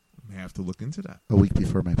 I have to look into that. A week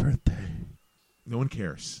before my birthday. No one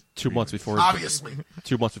cares. 2 months before. Obviously.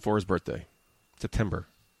 2 months before his birthday. September.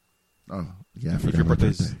 Oh, yeah. I If forgot your my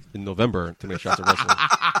birthday's birthday. in November, to make shots of wrestling.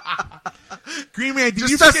 Green Man, did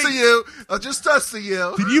Just you testing forget? you. I'm just testing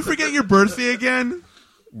you. Did you forget your birthday again?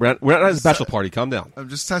 We're not at his bachelor party. Calm down. I'm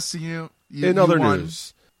just testing you. In other won.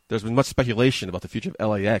 news, there's been much speculation about the future of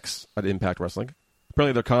LAX at Impact Wrestling.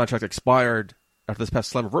 Apparently, their contract expired after this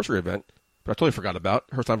past Slammiversary event, but I totally forgot about.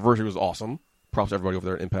 Her Slammiversary was awesome. Props to everybody over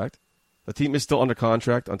there at Impact. The team is still under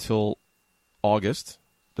contract until August.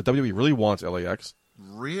 The WWE really wants LAX.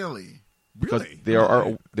 Really? Because Really?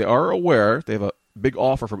 they are aware they have a big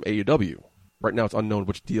offer from AEW. Right now, it's unknown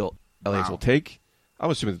which deal LAX Wow. will take. I'm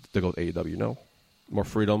assuming they go with AEW. No, more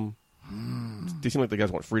freedom. They seem like the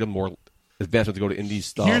guys want freedom, more advancement to go to indie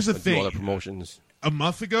stuff. Here's the and thing. do other promotions. A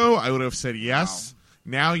month ago, I would have said yes.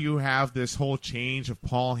 Now you have this whole change of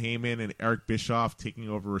Paul Heyman and Eric Bischoff taking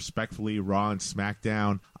over respectfully Raw and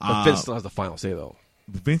SmackDown. But Vince still has the final say, though.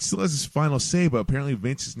 Vince still has his final say, but apparently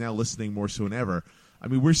Vince is now listening more so than ever. I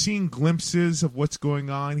mean, we're seeing glimpses of what's going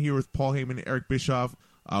on here with Paul Heyman and Eric Bischoff.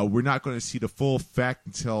 We're not going to see the full effect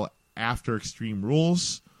until after Extreme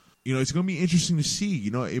Rules. You know, it's going to be interesting to see. You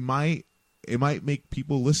know, it might make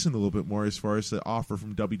people listen a little bit more as far as the offer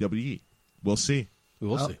from WWE. We'll see. We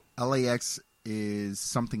will see. LAX is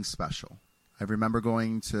something special. I remember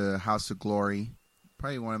going to House of Glory,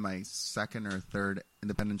 probably one of my second or third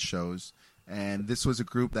independent shows, and this was a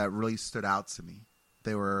group that really stood out to me.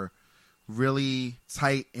 They were really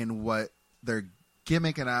tight in what their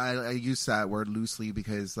gimmick, and I use that word loosely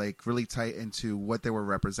because like really tight into what they were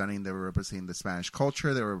representing. They were representing the Spanish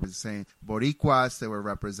culture. They were representing Boricuas. They were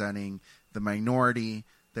representing the minority.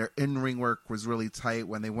 Their in-ring work was really tight.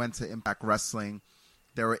 When they went to Impact Wrestling,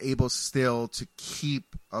 they were able still to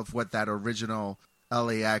keep of what that original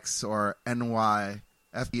LAX or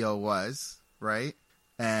NYFBO was, right?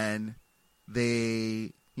 And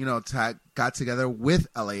they, you know, got together with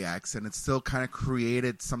LAX, and it still kind of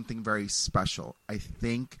created something very special. I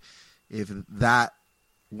think if that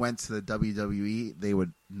went to the WWE, they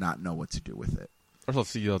would not know what to do with it. I'd love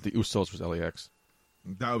to see the Usos versus LAX.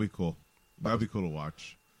 That would be cool. That would be cool to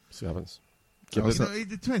watch. See what happens. You know, it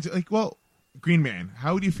depends. Like, well, Green Man,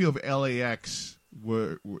 how would you feel if LAX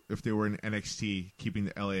were if they were in NXT, keeping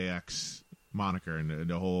the LAX moniker and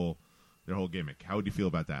their whole gimmick? How would you feel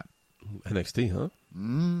about that? NXT, huh?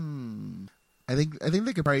 I think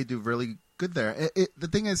they could probably do really good there. The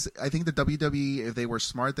thing is, I think the WWE, if they were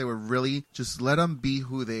smart, they would really just let them be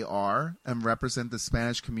who they are and represent the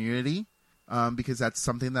Spanish community. Because that's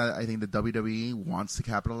something that I think the WWE wants to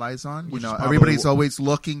capitalize on. Which you know, is probably everybody's always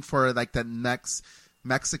looking for like the next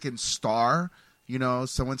Mexican star.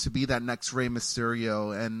 someone to be that next Rey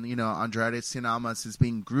Mysterio, and Andrade Cien Almas is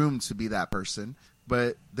being groomed to be that person.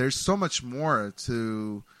 But there's so much more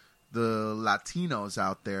to the Latinos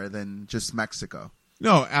out there than just Mexico.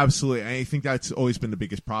 No, absolutely. I think that's always been the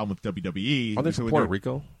biggest problem with WWE. Are they from Puerto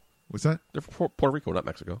Rico? What's that? They're from Puerto Rico, not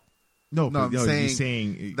Mexico. No, I'm he's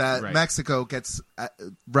saying that right. Mexico gets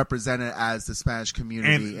represented as the Spanish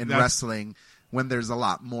community in wrestling when there's a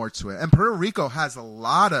lot more to it. And Puerto Rico has a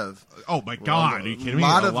lot of... Oh, my God. Are you kidding me? A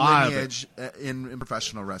lot of lineage in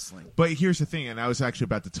professional wrestling. But here's the thing, and I was actually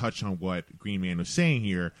about to touch on what Green Man was saying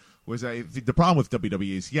here, was that the problem with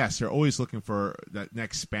WWE is, yes, they're always looking for that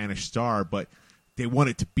next Spanish star, but they want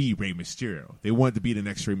it to be Rey Mysterio. They want it to be the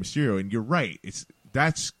next Rey Mysterio. And you're right.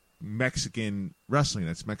 That's Mexican wrestling.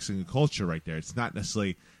 That's Mexican culture right there. It's not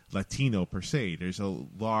necessarily Latino per se. There's a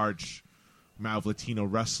large amount of Latino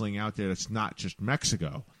wrestling out there that's not just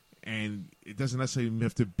Mexico. And it doesn't necessarily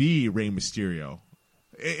have to be Rey Mysterio.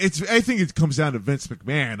 I think it comes down to Vince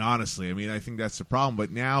McMahon, honestly. I mean, I think that's the problem.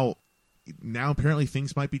 But now apparently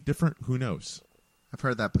things might be different. Who knows? I've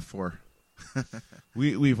heard that before.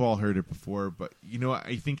 We've all heard it before. But,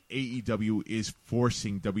 I think AEW is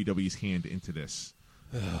forcing WWE's hand into this.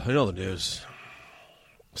 I know the news.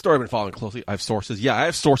 Story I've been following closely. I have sources. Yeah, I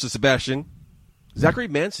have sources, Sebastian. Zachary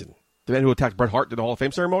Manson, the man who attacked Bret Hart in the Hall of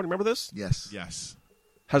Fame ceremony, remember this? Yes.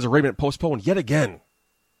 Has arraignment postponed yet again.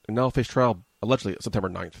 And now face trial, allegedly, September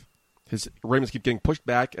 9th. His arraignments keep getting pushed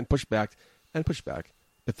back and pushed back and pushed back.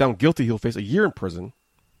 If found guilty, he'll face a year in prison.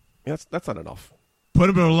 Yeah, that's not enough. Put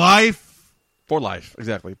him in life. For life,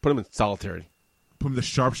 exactly. Put him in solitary. Put him the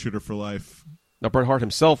sharpshooter for life. Now, Bret Hart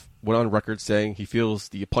himself went on record saying he feels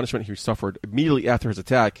the punishment he suffered immediately after his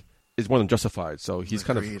attack is more than justified. So he's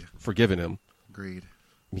kind of forgiven him. Agreed.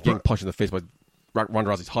 He's getting punched in the face by Ronda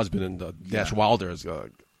Rousey's husband and Dash Wilder is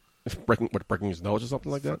breaking his nose or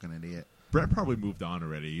something like that. Fucking idiot. Bret probably moved on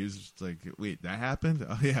already. He was just like, wait, that happened?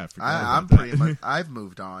 Oh, yeah, I forgot I'm about pretty much... I've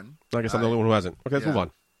moved on. I guess I'm the only one who hasn't. Okay, let's move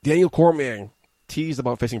on. Daniel Cormier teased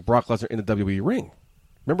about facing Brock Lesnar in the WWE ring.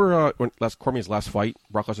 Remember when Cormier's last fight,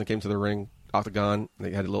 Brock Lesnar came to the ring, octagon, and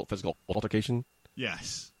they had a little physical altercation?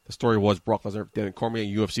 Yes. The story was Brock Lesnar, Daniel Cormier in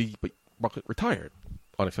UFC, but Brock retired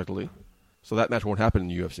unexpectedly. So that match won't happen in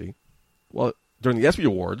the UFC. Well, during the ESPY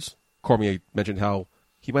Awards, Cormier mentioned how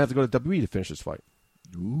he might have to go to WWE to finish this fight.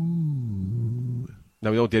 Ooh. Now,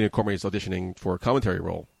 we know Daniel Cormier is auditioning for a commentary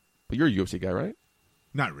role, but you're a UFC guy, right?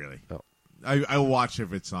 Not really. No. I'll watch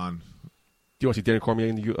if it's on. Do you want to see Daniel Cormier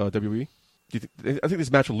in the WWE? I think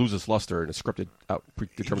this match will lose its luster in a scripted,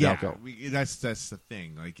 predetermined outcome. That's the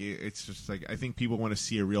thing. Like it's just like I think people want to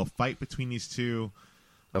see a real fight between these two.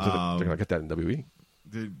 They're going to get that in WWE.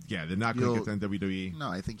 They're not going to get that in WWE. No,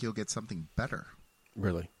 I think you'll get something better.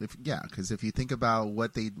 Really? Because if you think about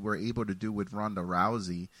what they were able to do with Ronda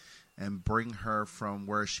Rousey and bring her from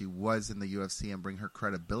where she was in the UFC and bring her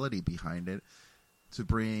credibility behind it to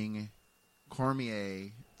bring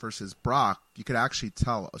Cormier versus Brock, you could actually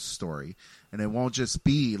tell a story. And it won't just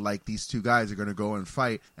be like these two guys are going to go and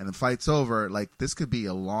fight and the fight's over. Like, this could be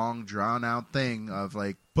a long, drawn-out thing of,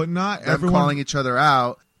 like, but not them everyone calling each other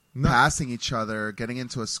out, passing each other, getting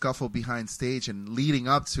into a scuffle behind stage, and leading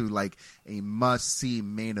up to, like, a must-see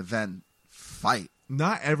main event fight.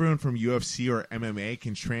 Not everyone from UFC or MMA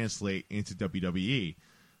can translate into WWE.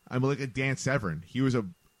 I mean, look at Dan Severn. He was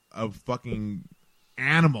a fucking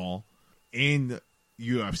animal in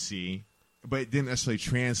UFC, but it didn't necessarily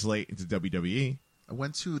translate into WWE. I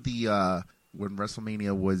went to the when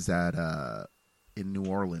WrestleMania was at in New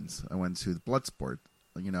Orleans. I went to the Bloodsport.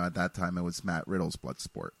 At that time it was Matt Riddle's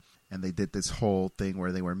Bloodsport, and they did this whole thing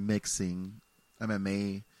where they were mixing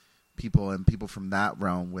MMA people and people from that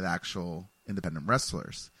realm with actual independent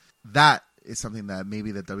wrestlers. That is something that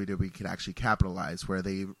maybe the WWE could actually capitalize, where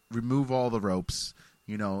they remove all the ropes,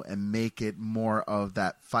 and make it more of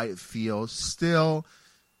that fight feel, still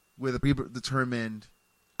with a predetermined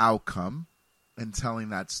outcome and telling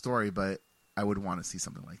that story. But I would want to see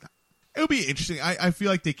something like that. It would be interesting. I feel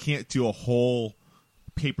like they can't do a whole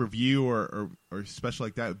pay-per-view or special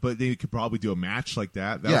like that, but they could probably do a match like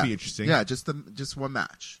that. That would be interesting. Yeah, just one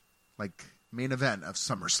match, like main event of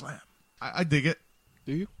SummerSlam. I dig it.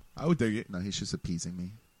 Do you? I would dig it. No, he's just appeasing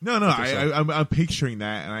me. No, I'm picturing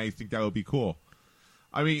that, and I think that would be cool.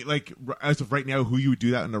 I mean, like, as of right now, who you would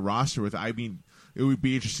do that on the roster with? I mean, it would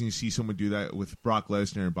be interesting to see someone do that with Brock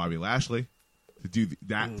Lesnar and Bobby Lashley, to do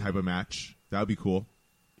that type of match. That would be cool.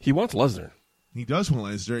 He wants Lesnar. He does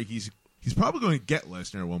want Lesnar. He's probably going to get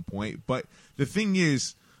Lesnar at one point. But the thing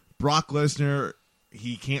is, Brock Lesnar,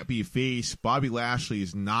 he can't be a face. Bobby Lashley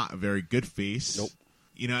is not a very good face. Nope.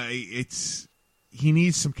 He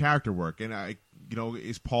needs some character work, and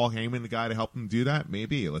is Paul Heyman the guy to help him do that?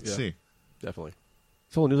 Maybe. Let's Yeah. see. Definitely.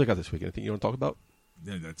 That's all the news I got this week. Anything you want to talk about?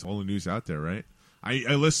 Yeah, that's all the news out there, right?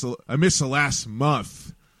 I missed the last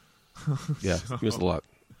month. Yeah, you missed a lot.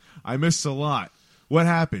 I missed a lot. What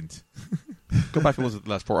happened? Go back and listen to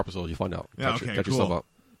the last 4 episodes. You find out. Yeah, Catch okay, yourself cool. up.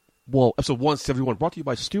 Well, episode 171 brought to you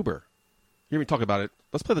by Stuber. Hear me talk about it.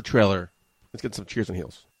 Let's play the trailer. Let's get some cheers and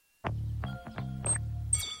heels.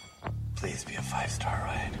 Please be a 5-star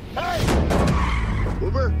ride.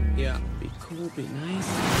 Uber? Yeah. Be cool, be nice.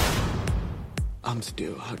 I'm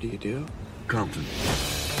Stu. How do you do? Compton.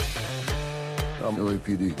 I'm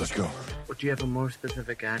LAPD. Let's go. Do you have a more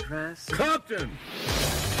specific address? Compton!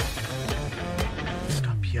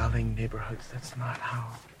 Stop yelling, neighborhoods. That's not how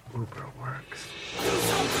Uber works.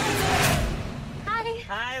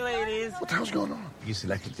 Hi, ladies. What the hell's going on? You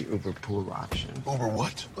selected the Uber pool option. Uber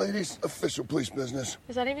what? Ladies, official police business.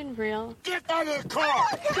 Is that even real? Get out of the car!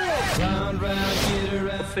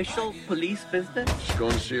 Official police business? Just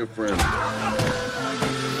going to see a friend.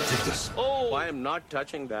 Take this. Oh, I am not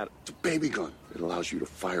touching that. It's a baby gun. It allows you to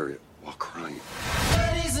fire it while crying.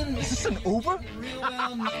 Is this an Uber?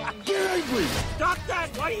 Get angry! Stop that!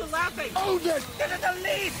 Why are you laughing? Own it! Get in the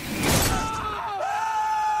lead!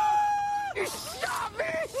 You shot me!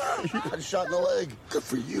 You got shot in the leg. Good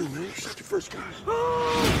for you, man. You shot your first guy.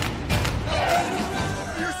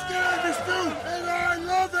 You're scared me, Stu, and I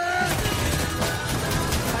love it!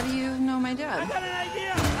 How do you know my I dad? got an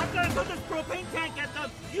idea! I'm gonna put this propane tank at them!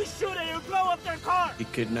 You shoot it and blow up their car! You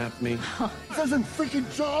kidnapped me. This isn't freaking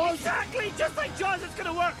Jaws! Exactly! Just like Jaws, it's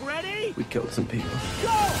gonna work! Ready? We killed some people.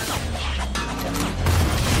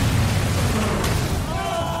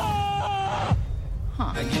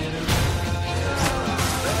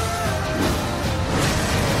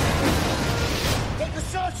 Take the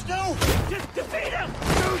shot, Stu! Just defeat him!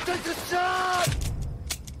 Stu, take the shot!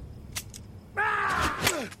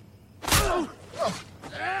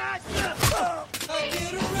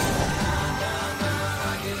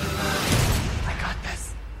 I got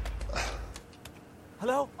this.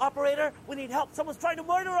 Hello, operator? We need help. Someone's trying to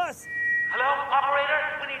murder us. Hello, operator?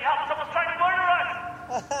 We need help. Someone's trying to murder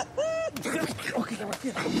us.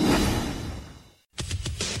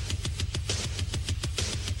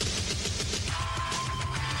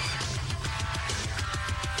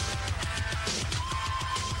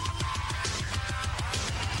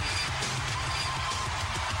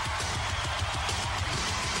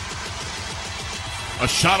 A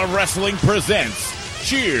Shot of Wrestling presents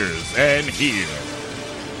Cheers and Heel.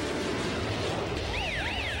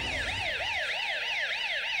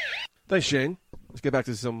 Thanks, Shane. Let's get back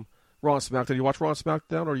to some Raw and SmackDown. You watch Raw and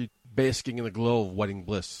SmackDown, or are you basking in the glow of wedding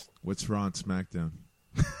bliss? What's Raw and SmackDown?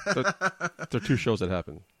 There are 2 shows that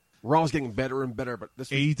happen. Raw's getting better and better, but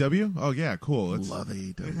this week, AEW? Oh, yeah, cool. Love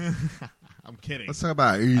AEW. I'm kidding. Let's talk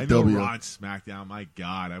about I know AEW. Raw and SmackDown. My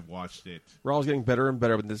God, I've watched it. Raw's getting better and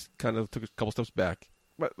better, but this kind of took a couple steps back.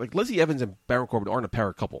 But like Lizzie Evans and Baron Corbin aren't a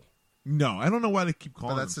power couple. No, I don't know why they keep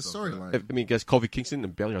calling But that's the themselves that. storyline. I mean, guess Kofi Kingston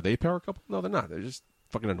and Bayley, are they a power couple? No, they're not. They're just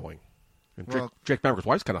fucking annoying. And Well- Drake Maverick's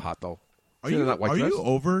wife's kind of hot, though. Are See her you in that white dress?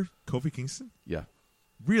 over Kofi Kingston? Yeah.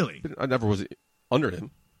 Really? I never was under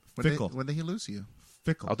him. Fickle. When did he lose you?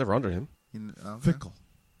 Fickle. I was never under him. Fickle.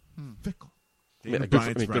 Fickle. I mean, David good,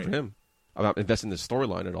 Bryan's good for right. him. I'm not investing in this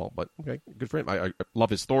storyline at all, but okay, good for him. I love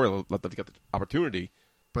his story. Let them get the opportunity.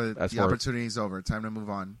 But As the far as- opportunity's over. Time to move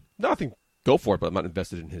on. No, I think go for it, but I'm not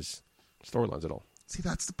invested in his storylines at all. See,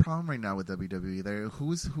 that's the problem right now with WWE.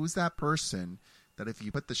 Who's that person that if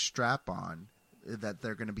you put the strap on, that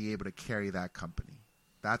they're going to be able to carry that company?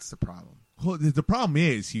 That's the problem. Well, the problem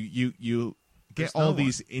is you get There's no all one.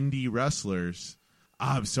 these indie wrestlers.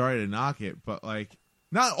 I'm sorry to knock it, but like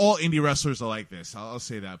not all indie wrestlers are like this. I'll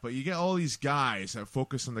say that. But you get all these guys that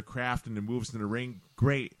focus on the craft and the moves in the ring.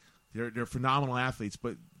 Great, they're phenomenal athletes,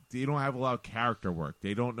 but they don't have a lot of character work.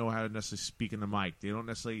 They don't know how to necessarily speak in the mic.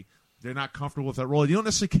 They're not comfortable with that role. You don't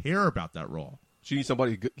necessarily care about that role. So you need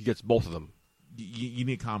somebody who gets both of them, You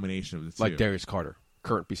need a combination of the two. like Darius Carter,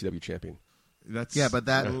 current BCW champion. That's Yeah, but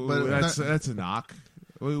that- but that's a knock.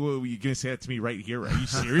 Are you gonna say that to me right here? Are you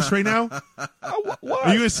serious right now? Why?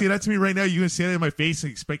 Are you gonna say that to me right now? Are you gonna say that in my face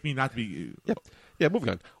and expect me not to be? Yeah, moving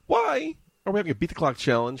on. Why are we having a beat the clock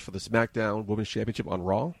challenge for the SmackDown Women's Championship on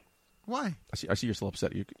Raw? Why? I see you're still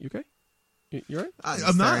upset. You okay? You all right?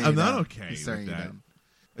 I'm not. I'm not okay He's with staring you that. down.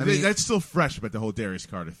 I mean- That's still fresh about the whole Darius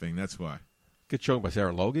Carter thing. That's why. Good showing by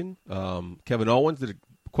Sarah Logan. Kevin Owens did a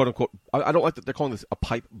quote unquote. I don't like that they're calling this a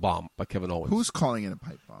pipe bomb by Kevin Owens. Who's calling it a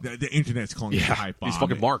pipe bomb? The internet's calling it a hype bomb. These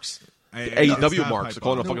fucking marks. AEW marks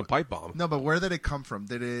calling it a fucking pipe bomb. No, but where did it come from?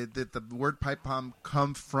 Did the word pipe bomb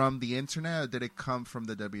come from the internet, or did it come from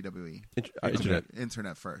the WWE? Internet.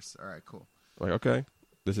 Internet first. All right, cool. Like, okay,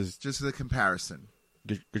 this is Just the comparison.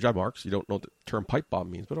 good job, Marks. You don't know what the term pipe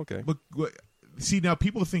bomb means, but okay. Look, see, now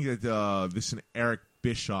people think that this is an Eric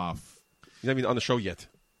Bischoff. You're not even on the show yet.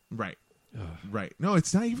 Right. Right. No,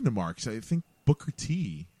 it's not even the Marks. I think Booker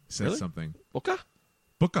T said Really? something. Okay.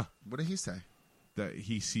 Booker. What did he say? That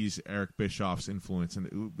he sees Eric Bischoff's influence. And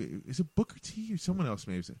is it Booker T or someone else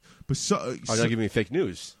maybe? But Oh, you're not giving me fake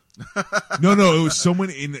news. no, it was someone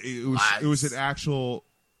it was an actual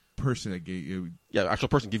person that gave you. Yeah, actual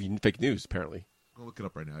person give you fake news, apparently. I'll look it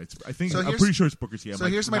up right now. I'm here's- pretty sure it's Booker T. So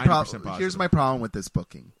here's my problem. Here's my problem with this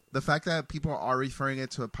booking: the fact that people are referring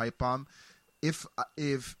it to a pipe bomb.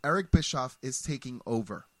 If Eric Bischoff is taking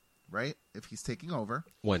over, right? If he's taking over,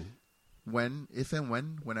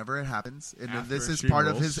 whenever it happens, and After this is Extreme part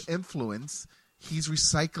of Rules. his influence, he's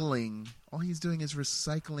recycling. All he's doing is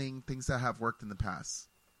recycling things that have worked in the past.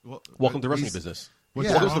 Welcome to wrestling he's- business. What's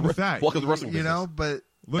Yeah. wrong with that? Welcome to wrestling You business. know, but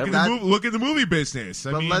Look at that- look at the movie business.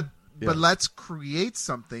 I but mean, but let's create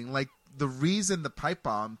something like the reason the pipe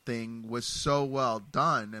bomb thing was so well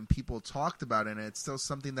done and people talked about it, and it's still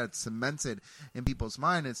something that's cemented in people's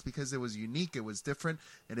mind. It's because it was unique, it was different,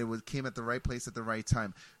 and came at the right place at the right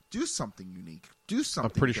time. Do something unique. Do I'm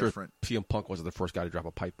something pretty different. sure CM Punk wasn't the first guy to drop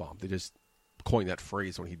a pipe bomb. They just coined that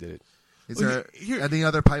phrase when he did it. Is Well, there here- any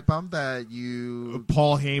other pipe bomb that you?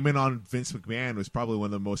 Paul Heyman on Vince McMahon was probably one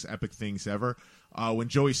of the most epic things ever. When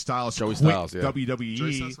Joey Styles Joey quit Styles, yeah. WWE,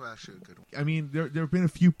 Joey Styles was actually a good one. I mean, there have been a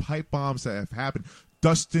few pipe bombs that have happened.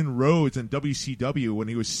 Dustin Rhodes in WCW when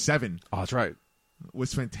he was 7 Oh, that's right.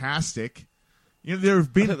 was fantastic. You know, there have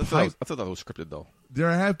I been thought that was scripted, though.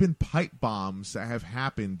 there have been pipe bombs that have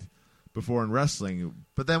happened before in wrestling.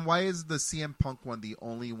 But then why is the CM Punk one the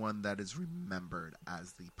only one that is remembered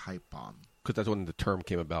as the pipe bomb? Because that's when the term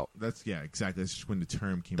came about. That's exactly. That's just when the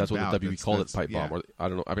term came That's when about. the WWE called it pipe yeah. bomb. Or I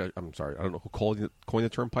don't know. I'm sorry. I don't know who coined the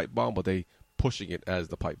term pipe bomb, but they pushing it as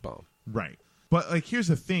the pipe bomb. Right. But like, here's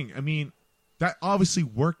the thing. I mean, that obviously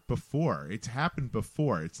worked before. It's happened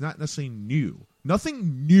before. It's not necessarily new.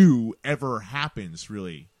 Nothing new ever happens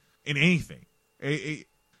really in anything. I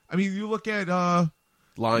mean, you look at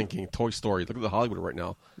Lion King, Toy Story. Look at the Hollywood right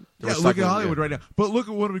now. They're yeah, look at recycling- Hollywood right now. But look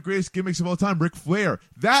at one of the greatest gimmicks of all time, Ric Flair.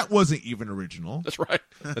 That wasn't even original. That's right.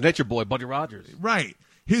 The Nature Boy, Buddy Rogers. Right.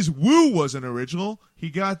 His woo wasn't original. He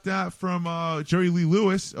got that from Jerry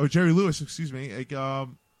Lewis, excuse me.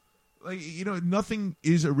 Like you know, nothing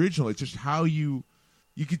is original. It's just how you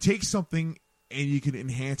could take something and you can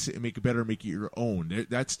enhance it and make it better, make it your own.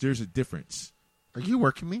 There's a difference. Are you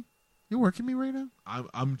working me? You working me right now?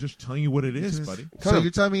 I'm just telling you what it is, buddy. So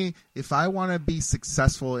you're telling me if I want to be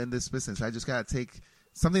successful in this business, I just got to take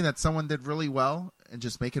something that someone did really well and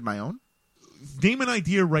just make it my own? Name an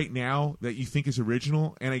idea right now that you think is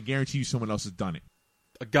original, and I guarantee you someone else has done it.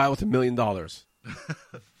 A guy with $1 million. $1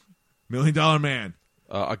 Million Man,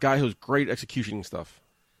 A guy who's great at executing stuff.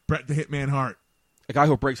 Bret the Hitman Hart, A guy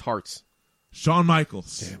who breaks hearts. Shawn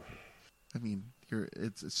Michaels. Damn. I mean,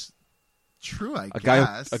 it's true, I A guy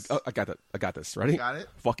guess. who, I got this. Ready? Got it?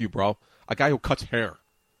 Fuck you, bro. A guy who cuts hair.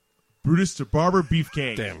 Brutus the Barber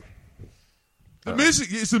Beefcake. Damn. The Miz,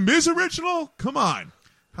 is the Miz original? Come on.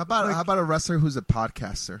 How about a wrestler who's a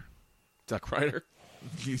podcaster? Zack Ryder.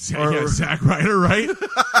 Zack Ryder, right?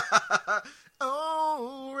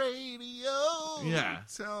 Oh, radio. Yeah.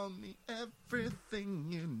 Tell me everything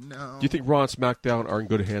you know. Do you think Raw and SmackDown are in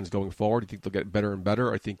good hands going forward? Do you think they'll get better and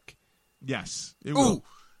better? I think Yes. It Ooh. will.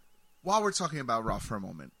 While we're talking about Raw for a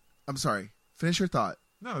moment, I'm sorry. Finish your thought.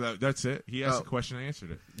 No, that's it. He asked Oh. a question, I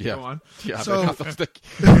answered it. yeah. Go on. Yeah. So-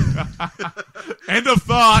 End of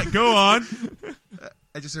thought. Go on.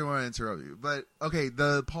 I just didn't want to interrupt you, but okay.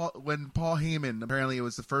 When Paul Heyman, apparently it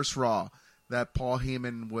was the first Raw that Paul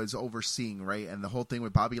Heyman was overseeing, right? And the whole thing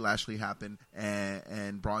with Bobby Lashley happened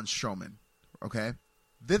and Braun Strowman. Okay,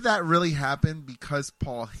 did that really happen because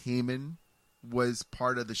Paul Heyman was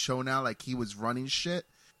part of the show now, like he was running shit?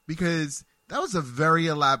 Because that was a very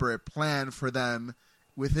elaborate plan for them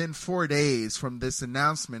within 4 days from this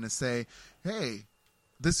announcement to say, "Hey,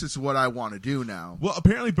 this is what I want to do now." Well,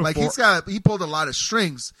 apparently before... Like he pulled a lot of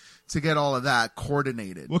strings to get all of that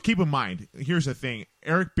coordinated. Well, keep in mind, here's the thing.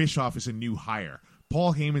 Eric Bischoff is a new hire.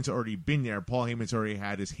 Paul Heyman's already been there. Paul Heyman's already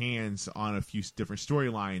had his hands on a few different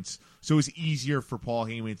storylines, so it's easier for Paul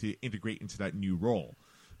Heyman to integrate into that new role.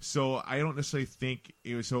 So I don't necessarily think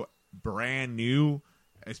it was so brand new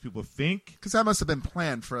as people think. Because that must have been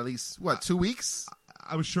planned for at least, 2 weeks?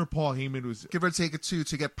 I was sure Paul Heyman was. Give or take a 2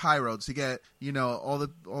 to get pyro, to get all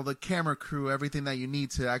the camera crew, everything that you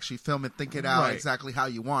need to actually film it, think it out Right. exactly how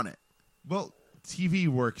you want it. Well, TV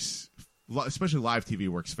works, especially live TV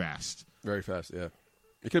works fast. Very fast, yeah.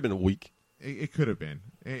 It could have been a week. It could have been.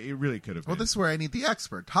 It really could have been. Well, this is where I need the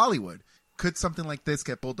expert. Hollywood. Could something like this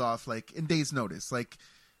get pulled off like in days' notice? Like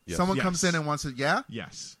Yes. someone Yes. comes in and wants to,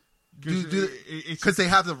 Yes. because they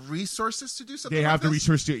have the resources to do something. They like have the this?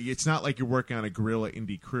 resource to. It's not like you're working on a guerrilla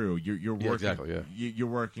indie crew. You're working. exactly, yeah. You're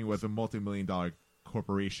working with a multi-million-dollar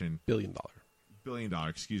corporation. $1 billion. $1 billion.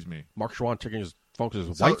 Excuse me. Mark Schwann checking his phone because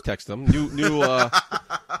his So- wife texted him.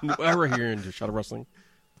 New era here in Shadow Wrestling.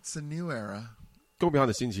 It's a new era. Going behind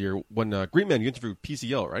the scenes here, when Green Man, you interviewed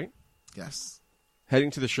PCO, right? Yes.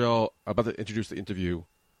 Heading to the show, about to introduce the interview,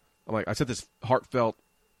 I said this heartfelt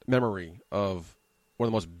memory of one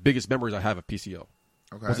of the most biggest memories I have of PCO.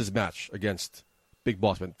 Okay. Was his match against Big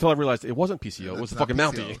Boss Man. Until I realized it wasn't PCO, it was the fucking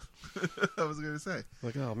Mountie. I was going to say.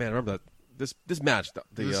 Like, oh man, I remember that. This match,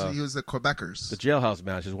 He was the Quebecers. the Jailhouse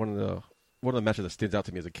match is one of the matches that stands out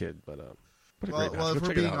to me as a kid. But what a great match. Well, Go if we're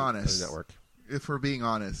check it being out on honest, the network. if we're being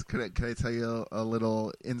honest, could I tell you a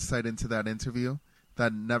little insight into that interview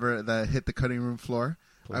that hit the cutting room floor?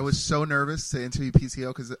 Please. I was so nervous to interview PCO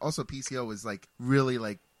because also PCO was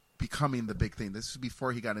really becoming the big thing. This was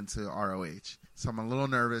before he got into ROH, so I'm a little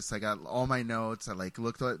nervous. I got all my notes. I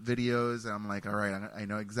looked at videos, and I'm like, all right, I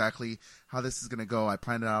know exactly how this is gonna go. I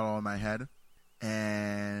planned it out all in my head,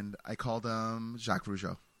 and I called him Jacques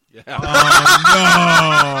Rougeau. Yeah.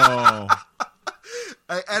 Oh no!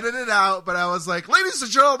 I edited it out, but I was like, ladies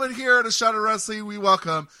and gentlemen, here at Shadow Wrestling, we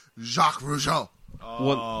welcome Jacques Rougeau.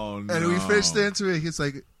 Oh no! And we finished the interview. He's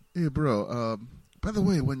like, hey, bro, by the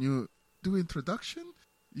way, when you do introduction,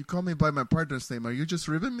 you call me by my partner's name. Are you just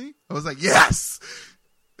ribbing me? I was like, yes!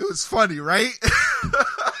 It was funny, right?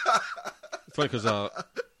 It's funny because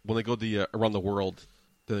when they go around the world,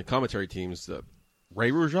 the commentary teams,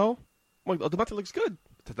 Ray Rougeau, I'm like, the Mountie looks good.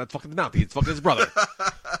 That's fucking the Mountie. It's fucking his brother.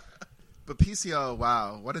 But PCO,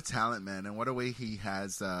 wow, what a talent, man. And what a way he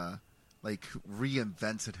has,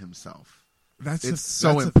 reinvented himself. It's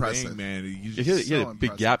so the impressive. thing, man. You He just- had a So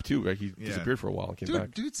big impressive. gap, too, right? He Yeah. disappeared for a while and came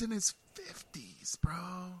back. Dude's in his 50s,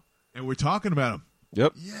 bro. and we're talking about him.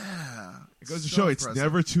 Yep. Yeah. It goes to So show it's impressive.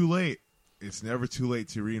 never too late. It's never too late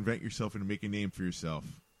to reinvent yourself and to make a name for yourself.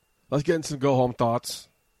 Let's get into some go-home thoughts.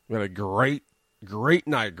 We had a great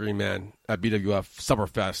night, Green Man, at BWF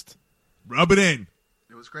Summerfest. Rub it in.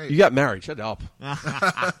 It was great. You got married. Shut up.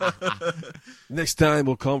 Next time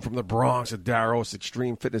we'll come from the Bronx at Darrow's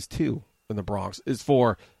Extreme Fitness 2 in the Bronx is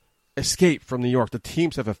for Escape from New York. The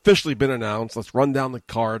teams have officially been announced. Let's run down the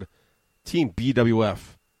card. Team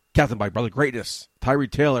BWF, captained by Brother Greatness, Tyree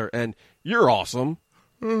Taylor, and You're Awesome.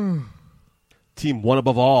 Team One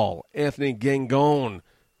Above All, Anthony Gangone,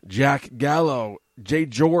 Jack Gallo, Jay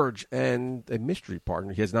George, and a mystery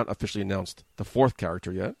partner. He has not officially announced the fourth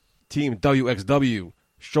character yet. Team WXW,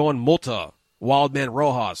 Sean Multa, Wildman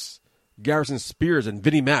Rojas, Garrison Spears, and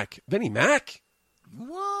Vinnie Mac. Vinnie Mac?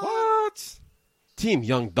 What? Team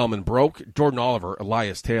Young, Dumb, and Broke, Jordan Oliver,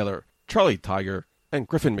 Elias Taylor, Charlie Tiger, and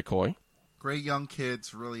Griffin McCoy. Great young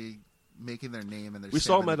kids really making their name and their We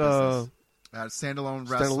saw stamp them in the at business. At Standalone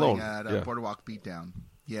Wrestling Standalone, at yeah. Boardwalk Beatdown.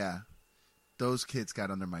 Yeah. Those kids got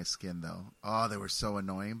under my skin, though. Oh, they were so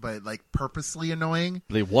annoying, but purposely annoying.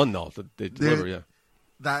 They won, though. They delivered, yeah.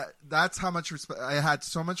 That's how much respect I had.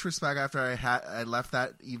 So much respect after I left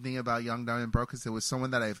that evening about Young, Dumb, and Broke, because it was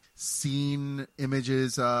someone that I've seen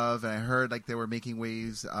images of, and I heard they were making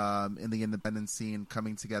waves in the independent scene,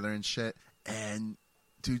 coming together and shit. And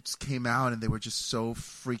dudes came out and they were just so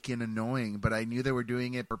freaking annoying, but I knew they were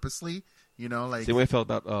doing it purposely. Same way I felt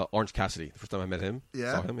about Orange Cassidy the first time I met him.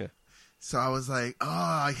 Yeah? Saw him, yeah. So I was like, oh,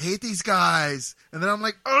 I hate these guys. And then I'm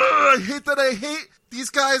like, oh, I hate these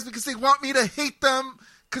guys because they want me to hate them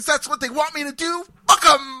because that's what they want me to do. Fuck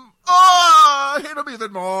them. Oh, I hate them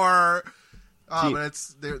even more. Oh, but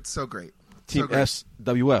it's so great. Team So great.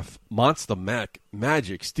 SWF, Monster Mac,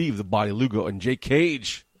 Magic, Steve the Body Lugo, and Jay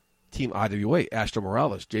Cage. Team IWA, Astro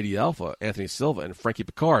Morales, JD Alpha, Anthony Silva, and Frankie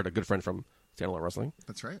Picard, a good friend from Standalone Wrestling.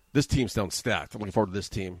 That's right. This team sounds stacked. I'm looking forward to this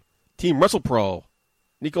team. Team WrestlePro,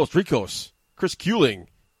 Nikos Trikos, Chris Kuling,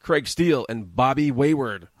 Craig Steele, and Bobby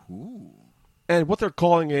Wayward. Ooh. And what they're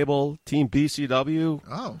calling Team BCW,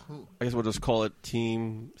 Oh, who? I guess we'll just call it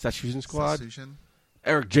Team Saturation Squad. Substitution?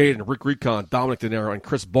 Eric Jaden, Rick Recon, Dominic De Niro, and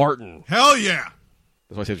Chris Barton. Hell yeah!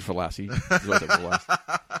 That's why I saved it for last. That's why I saved it for last.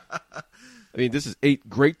 I mean, this is 8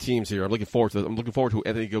 great teams here. I'm looking forward to it. I'm looking forward to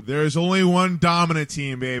Anthony go. There's only one dominant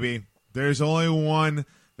team, baby. There's only one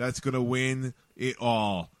that's going to win it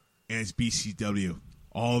all, and it's BCW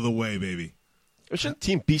all the way, baby. Shouldn't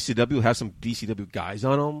Team BCW have some BCW guys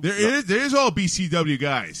on them? There is all BCW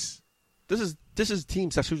guys. This is Team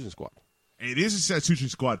Satsujin Squad. It is a Satsujin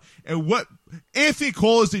Squad. And what Anthony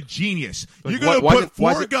Cole is a genius. Like, You're going to why put is it-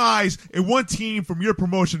 why is four it- guys in one team from your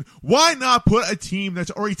promotion. Why not put a team that's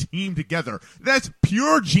already teamed together? That's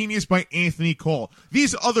pure genius by Anthony Cole.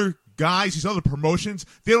 These other guys, these other promotions,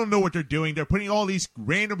 they don't know what they're doing. They're putting all these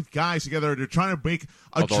random guys together. They're trying to make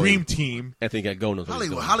a Although dream team. Anthony Gargano knows what he's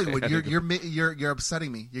doing. Hollywood, you're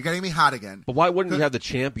upsetting me. You're getting me hot again. But why wouldn't you have the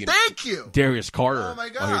champion, Thank you. Darius Carter, Oh my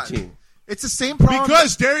on your God. team? It's the same problem.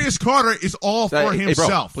 Because Darius Carter is all for Hey, bro,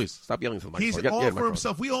 himself. please stop yelling to the He's microphone. all Yeah, for microphone.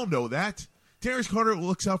 himself. We all know that. Darius Carter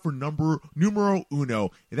looks out for numero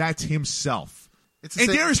uno. That's himself. It's the And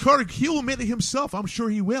same- Darius Carter, he'll admit it himself. I'm sure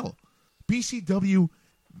he will. BCW,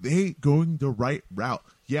 they going the right route.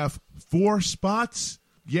 You have 4 spots.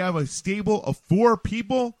 You have a stable of 4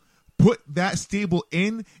 people. Put that stable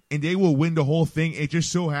in, and they will win the whole thing. It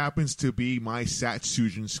just so happens to be my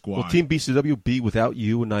Satsujin Squad. Will Team BCW be without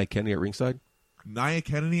you and Nia Kennedy at ringside? Nia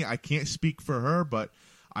Kennedy, I can't speak for her, but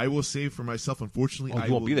I will say for myself, unfortunately, Oh, I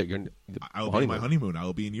you won't will be there. You're in the I will be on my honeymoon. I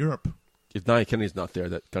will be in Europe. If Nia Kennedy's not there,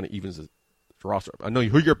 that kind of evens the roster. I know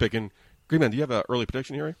who you're picking. Green Man, do you have an early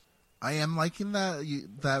prediction here? I am liking that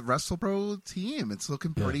WrestleBro team. It's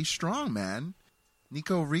looking pretty strong, man.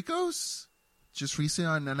 Nico Ricos just recently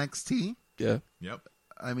on NXT. Yeah. Yep.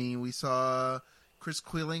 I mean, we saw Chris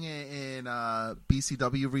Quilling in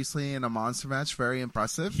BCW recently in a monster match. Very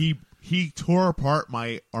impressive. He tore apart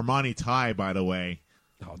my Armani tie, by the way.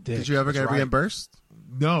 Oh, Did you ever get right. reimbursed?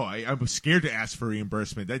 No, I was scared to ask for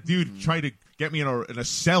reimbursement. That dude tried to get me in a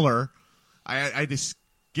cellar. I just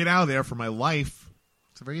get out of there for my life.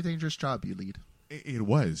 It's a very dangerous job you lead. It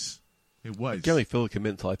was. It was. I can't really feel a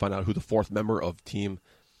commitment until I find out who the 4th member of Team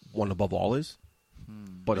One Above All is.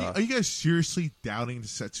 But Are you guys seriously doubting the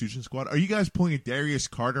Satsujin Squad? Are you guys pulling a Darius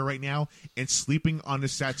Carter right now and sleeping on the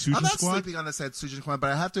Satsujin I'm not Squad? sleeping on the Satsujin Squad,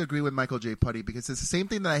 but I have to agree with Michael J. Putty because it's the same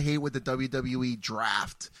thing that I hate with the WWE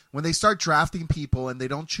draft. When they start drafting people and they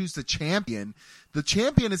don't choose the champion is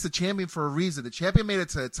the champion for a reason. The champion made it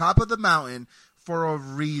to the top of the mountain for a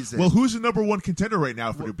reason. Well, who's the number 1 contender right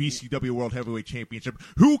now for the BCW World Heavyweight Championship?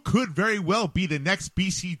 Who could very well be the next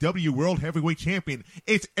BCW World Heavyweight Champion?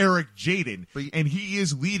 It's Eric Jaden, and he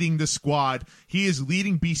is leading the squad. He is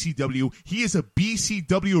leading BCW. He is a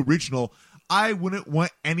BCW original. I wouldn't want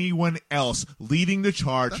anyone else leading the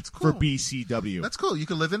charge for BCW. That's cool. You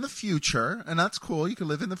can live in the future, and that's cool. You can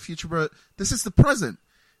live in the future, but this is the present.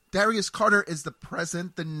 Darius Carter is the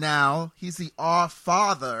present, the now. He's the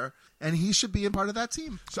father, and he should be a part of that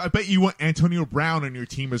team. So I bet you want Antonio Brown on your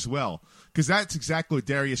team as well, because that's exactly what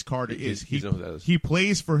Darius Carter is. He knows who that is. He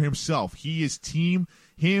plays for himself. He is team,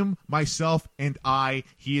 him, myself, and I.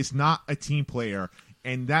 He is not a team player,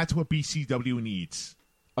 and that's what BCW needs.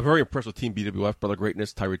 I'm very impressed with Team BWF, Brother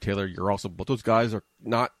Greatness, Tyree Taylor. You're also, but those guys are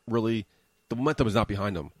not really, the momentum is not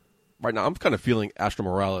behind them. Right now, I'm kind of feeling Astro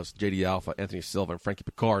Morales, JD Alpha, Anthony Silva, and Frankie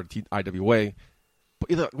Picard, IWA. But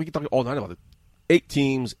either we can talk all night about it. 8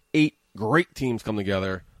 teams, 8 great teams come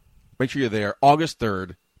together. Make sure you're there. August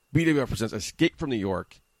 3rd, BWF presents Escape from New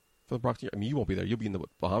York. For the Bronx, I mean, you won't be there. You'll be in the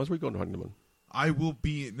Bahamas. Where are you going to honeymoon? I will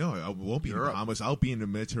be, no, I won't be in the Bahamas. I'll be in the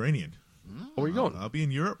Mediterranean. Where are you going? I'll be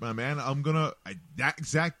in Europe, my man. I'm going to, that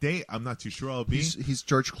exact date, I'm not too sure I'll be. He's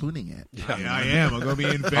George Clooneying it. I am. I'm going to be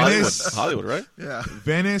in Venice. Hollywood, right? Yeah.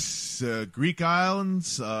 Venice, Greek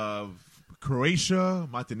islands, Croatia,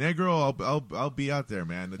 Montenegro. I'll be out there,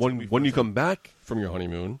 man. When you come back from your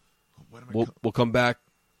honeymoon, we'll come back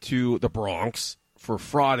to the Bronx for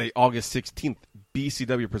Friday, August 16th.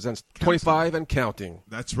 BCW presents 25 and counting.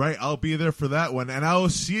 That's right. I'll be there for that one, and I'll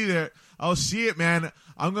see it, man.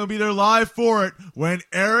 I'm going to be there live for it when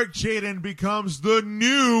Eric Jaden becomes the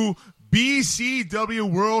new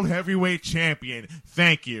BCW World Heavyweight Champion.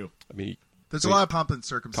 Thank you. I mean, There's a lot of pomp and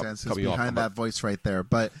circumstances cut me off. behind that voice right there,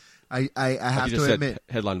 but I have you to just said, admit,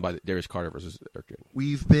 headlined by Darius Carter versus Eric Jaden.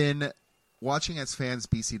 we've been watching as fans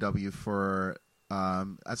BCW for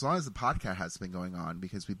as long as the podcast has been going on,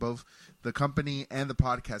 because the company and the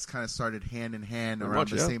podcast kind of started hand in hand around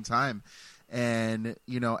the same time. And,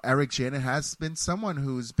 Eric Jaden has been someone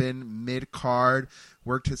who's been mid-card,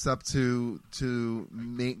 worked his up to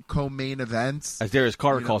co-main events. As Darius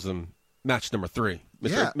Carter calls him, match number 3,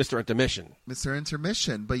 Mr. Intermission. Mr.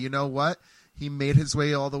 Intermission. But you know what? He made his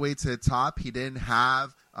way all the way to the top. He didn't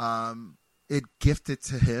have it gifted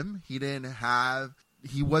to him.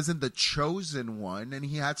 He wasn't the chosen one, and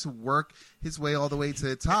he had to work his way all the way to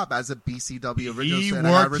the top as a BCW original. He and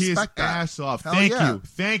I worked his respect that. ass off. Hell Thank yeah. you.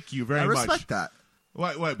 Thank you very much. I respect that.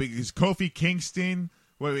 What? Because Kofi Kingston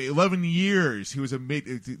 11 years he was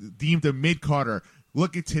deemed a mid-carder.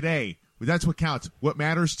 Look at today. That's what counts. What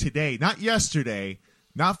matters today, not yesterday,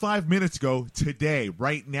 not 5 minutes ago, today,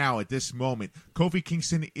 right now, at this moment. Kofi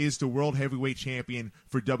Kingston is the World Heavyweight Champion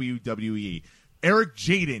for WWE. Eric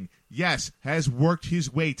Jaden, yes, has worked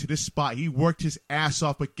his way to this spot. He worked his ass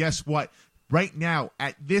off, but guess what? Right now,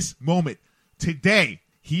 at this moment, today,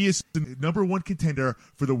 he is the #1 contender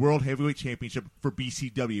for the World Heavyweight Championship for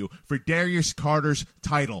BCW, for Darius Carter's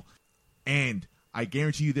title. And I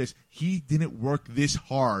guarantee you this, he didn't work this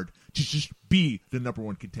hard to just be the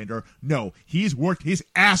 #1 contender. No, he's worked his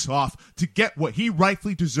ass off to get what he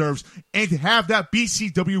rightfully deserves and to have that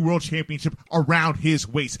BCW World Championship around his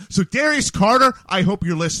waist. So Darius Carter, I hope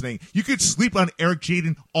you're listening. You could sleep on Eric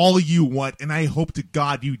Jaden all you want, and I hope to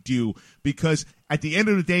God you do, because at the end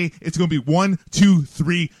of the day, it's going to be 1, 2,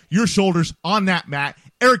 3, your shoulders on that mat,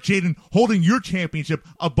 Eric Jaden holding your championship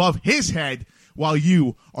above his head, while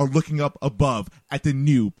you are looking up above at the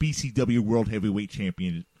new BCW World Heavyweight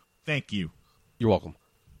Champion. Thank you. You're welcome.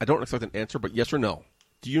 I don't expect an answer, but yes or no.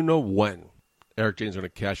 Do you know when Eric Jaden's going to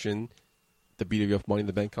cash in the BWF Money in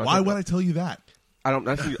the Bank contract? Why would I tell you that? I'm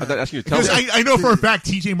not asking you to tell me. Because I know for a fact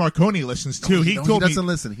TJ Marconi listens too. He doesn't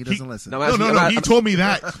listen. He doesn't listen. No. He told me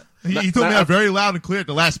that. He told me that very loud and clear at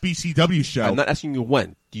the last BCW show. I'm not asking you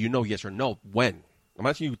when. Do you know yes or no when? I'm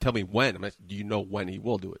asking you to tell me when. I'm asking, do you know when he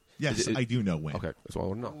will do it? Yes, I do know when. Okay, that's what I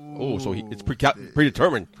want to know. Oh, so it's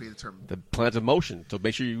predetermined. Predetermined. The plan's in motion. So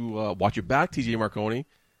make sure you watch your back, TJ Marconi.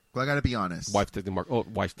 Well, I got to be honest. Wife's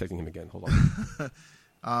texting him again. Hold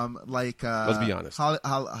on. Let's be honest.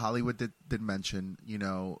 Hollywood did mention,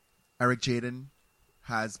 Eric Jaden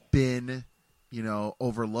has been,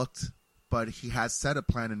 overlooked, but he has set a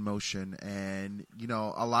plan in motion. And,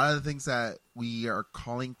 a lot of the things that we are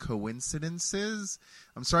calling coincidences,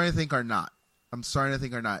 I'm starting to think are not.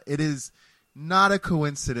 It is not a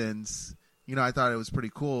coincidence. I thought it was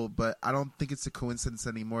pretty cool, but I don't think it's a coincidence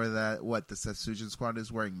anymore that, the Setsujin Squad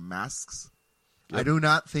is wearing masks. Yep. I do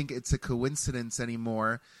not think it's a coincidence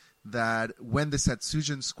anymore that when the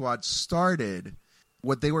Setsujin Squad started,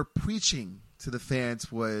 what they were preaching to the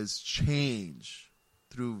fans was change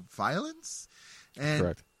through violence. And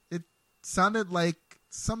correct. It sounded like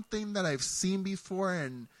something that I've seen before.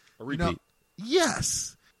 And a repeat.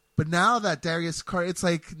 Yes. But now that Darius Carter, it's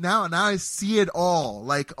like now I see it all.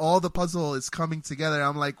 Like all the puzzle is coming together.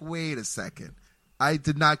 I'm like, wait a second. I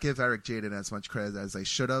did not give Eric Jaden as much credit as I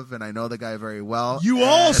should have, and I know the guy very well. You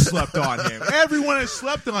all slept on him. Everyone has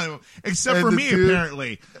slept on him, except for me,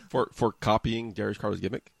 apparently. For copying Darius Carter's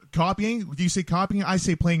gimmick? Copying? Do you say copying? I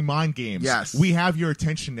say playing mind games. Yes. We have your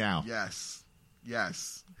attention now. Yes.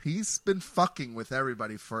 He's been fucking with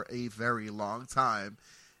everybody for a very long time,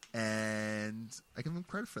 and I give him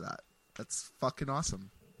credit for that. That's fucking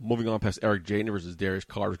awesome. Moving on past Eric Jaden versus Darius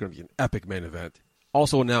Carter is going to be an epic main event.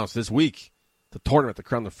 Also announced this week, the tournament to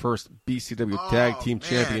crown the first BCW Tag Team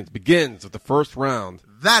Champions begins with the first round.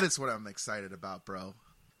 That is what I'm excited about, bro.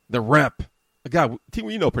 The Rep, a guy, team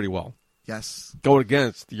you know pretty well. Yes. Going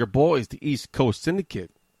against your boys, the East Coast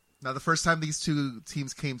Syndicate. Now, the first time these two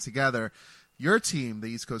teams came together, your team, the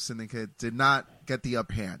East Coast Syndicate, did not get the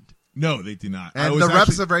upper hand. No, they did not. And the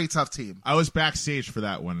Rep's a very tough team. I was backstage for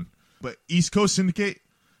that one. But East Coast Syndicate,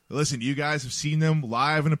 listen, you guys have seen them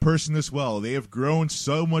live and in person as well. They have grown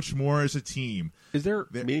so much more as a team. Is there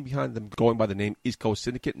meaning behind them going by the name East Coast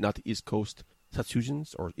Syndicate, not the East Coast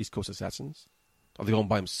Satsujins or East Coast Assassins? Are they going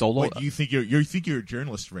by them solo? Wait, you think you're a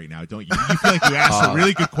journalist right now, don't you? You feel like you asked a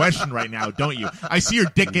really good question right now, don't you? I see your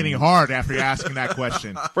dick getting hard after you're asking that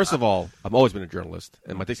question. First of all, I've always been a journalist,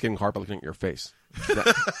 and my dick's getting hard by looking at your face.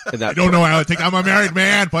 I don't know how to think. I'm a married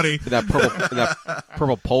man, buddy. In that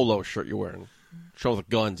purple polo shirt you're wearing. Show the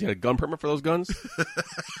guns. You had a gun permit for those guns?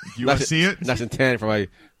 You want to see it? That's in tan for my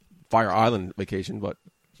Fire Island vacation, but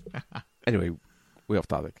anyway, way off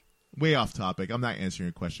topic. Way off topic. I'm not answering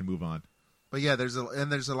your question. Move on. But yeah, there's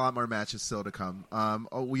a lot more matches still to come.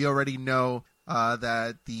 We already know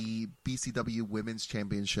that the BCW Women's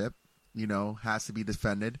Championship, has to be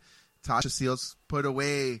defended. Tasha Steelz put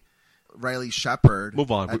away Riley Shepard.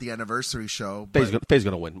 Move on. At the anniversary show. Faye's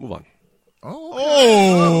gonna win. Move on.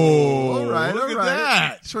 Oh, okay. All right. Look at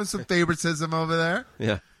that. Showing some favoritism over there.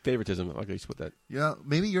 Yeah, favoritism. I guess put that. Yeah,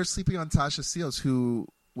 maybe you're sleeping on Tasha Steelz, who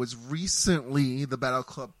was recently the Battle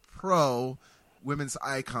Club Pro Women's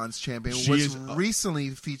Icons champion. Recently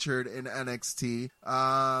featured in NXT.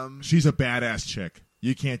 She's a badass chick.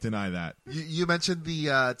 You can't deny that. You mentioned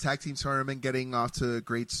the tag team tournament getting off to a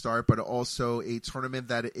great start, but also a tournament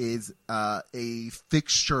that is a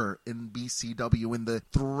fixture in BCW. And the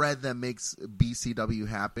thread that makes BCW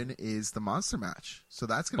happen is the Monster Match. So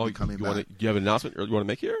that's going to be coming back. Do you have an announcement you want to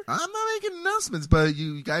make here? I'm not making announcements, but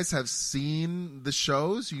you guys have seen the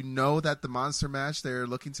shows. You know that the Monster Match, they're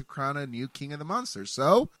looking to crown a new King of the Monsters.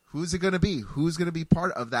 So who's it going to be? Who's going to be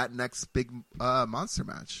part of that next big Monster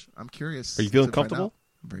Match? I'm curious. Are you feeling comfortable?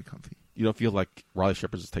 I'm very comfy. You don't feel like Riley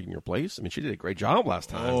Shepard is taking your place? I mean, she did a great job last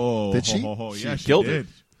time. Oh, did she? Yeah, she killed did. it.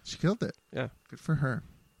 She killed it. Yeah. Good for her.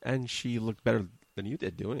 And she looked better than you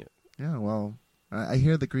did doing it. Yeah, well, I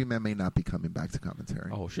hear the Green Man may not be coming back to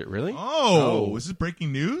commentary. Oh, shit, really? Oh, is this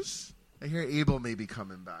breaking news? I hear Abel may be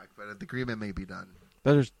coming back, but the Green Man may be done.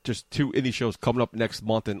 There's just 2 indie shows coming up next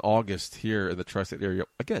month in August here in the Tri-State area.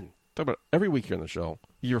 Again, talk about every week here on the show.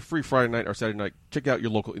 You're free Friday night or Saturday night. Check out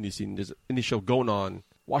your local indie scene. There's an indie show going on.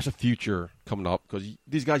 Watch the Future coming up, because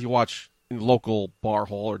these guys you watch in the local bar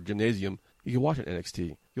hall or gymnasium, you can watch on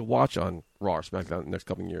NXT. You'll watch on Raw or SmackDown in the next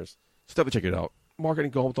couple of years. So definitely check it out. Mark, any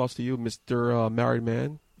go-home thoughts to you, Mr. Married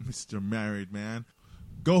Man? Mr. Married Man.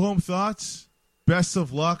 Go-home thoughts. Best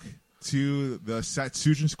of luck to the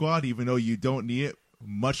Satsujin squad, even though you don't need it.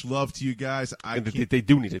 Much love to you guys. They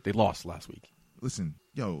do need it. They lost last week. Listen,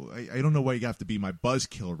 I don't know why you have to be my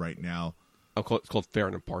buzzkill right now. It's called Fair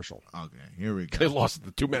and Impartial. Okay, here we go. They lost to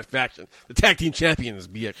the 2-man faction. The tag team champions,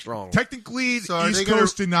 BX Strong. Technically, So East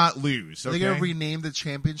Coast did not lose. Are Okay? they going to rename the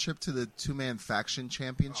championship to the 2-man faction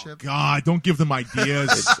championship? God, don't give them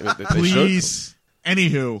ideas. They Please.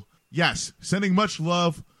 Anywho, yes, sending much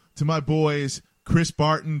love to my boys, Chris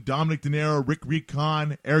Barton, Dominic De Niro, Rick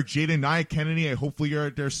Recon, Eric Jaden, Nia Kennedy. Hopefully you're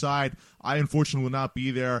at their side. I unfortunately will not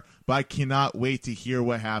be there, but I cannot wait to hear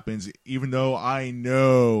what happens, even though I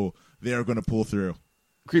know they're going to pull through.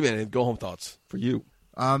 Green Man, go-home thoughts for you.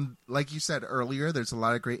 Like you said earlier, there's a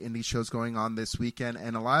lot of great indie shows going on this weekend,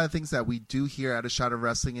 and a lot of things that we do here at A Shot of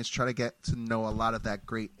Wrestling is try to get to know a lot of that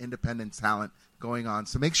great independent talent going on.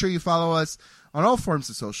 So make sure you follow us on all forms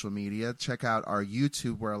of social media. Check out our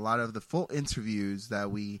YouTube, where a lot of the full interviews that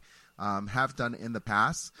we have done in the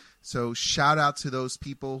past. So shout out to those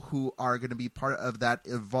people who are going to be part of that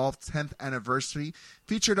Evolve 10th anniversary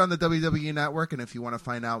featured on the WWE Network. And if you want to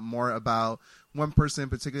find out more about one person in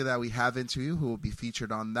particular that we have interviewed who will be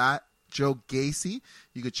featured on that, Joe Gacy,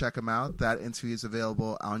 you could check him out. That interview is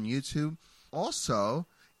available on YouTube. Also,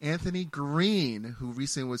 Anthony Green, who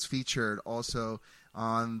recently was featured also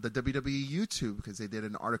on the WWE YouTube, because they did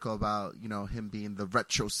an article about, him being the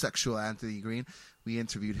retrosexual Anthony Green. We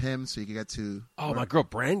interviewed him, so you can get to... Oh, my girl,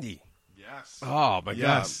 Brandy. Yes. Oh, my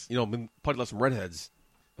Yes. God. Putty left some redheads.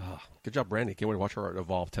 Good job, Brandy. Can't wait to watch her at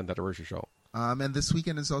Evolve 10th anniversary show. And this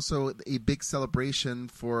weekend is also a big celebration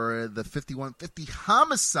for the 5150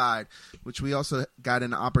 Homicide, which we also got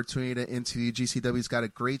an opportunity to interview. GCW's got a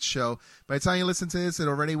great show. By the time you listen to this, it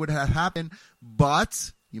already would have happened,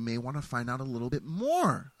 but you may want to find out a little bit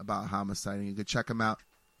more about Homicide, and you could check them out.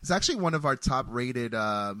 It's actually one of our top-rated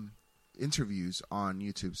interviews on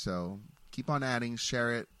YouTube, so keep on adding,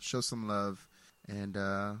 share it, show some love, and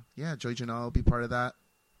Joey Janela will be part of that.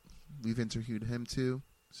 We've interviewed him too,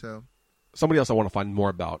 so... Somebody else I want to find more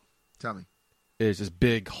about Tell me. is this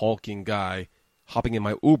big hulking guy hopping in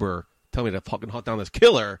my Uber, telling me to fucking hunt down this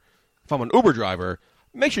killer. If I'm an Uber driver,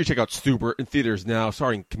 make sure you check out Stuber in theaters now,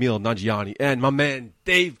 starring Camille Nanjiani and my man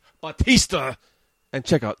Dave Bautista. And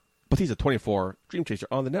check out Bautista 24 Dream Chaser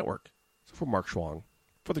on the network. So for Mark Schwang,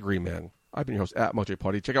 for the Green Man, I've been your host at Mojo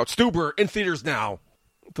Putty. Check out Stuber in theaters now.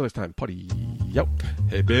 Until next time, Putty. Yep.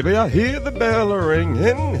 Hey baby, I hear the bell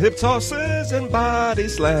ringing, hip tosses and body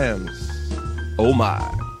slams. Oh my.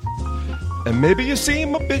 And maybe you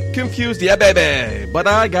seem a bit confused, yeah baby, but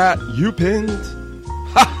I got you pinned.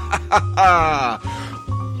 Ha ha ha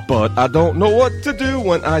ha. But I don't know what to do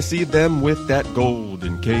when I see them with that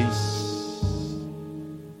golden case.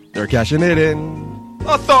 They're cashing it in.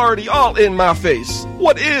 Authority all in my face.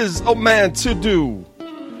 What is a man to do?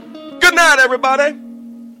 Good night, everybody.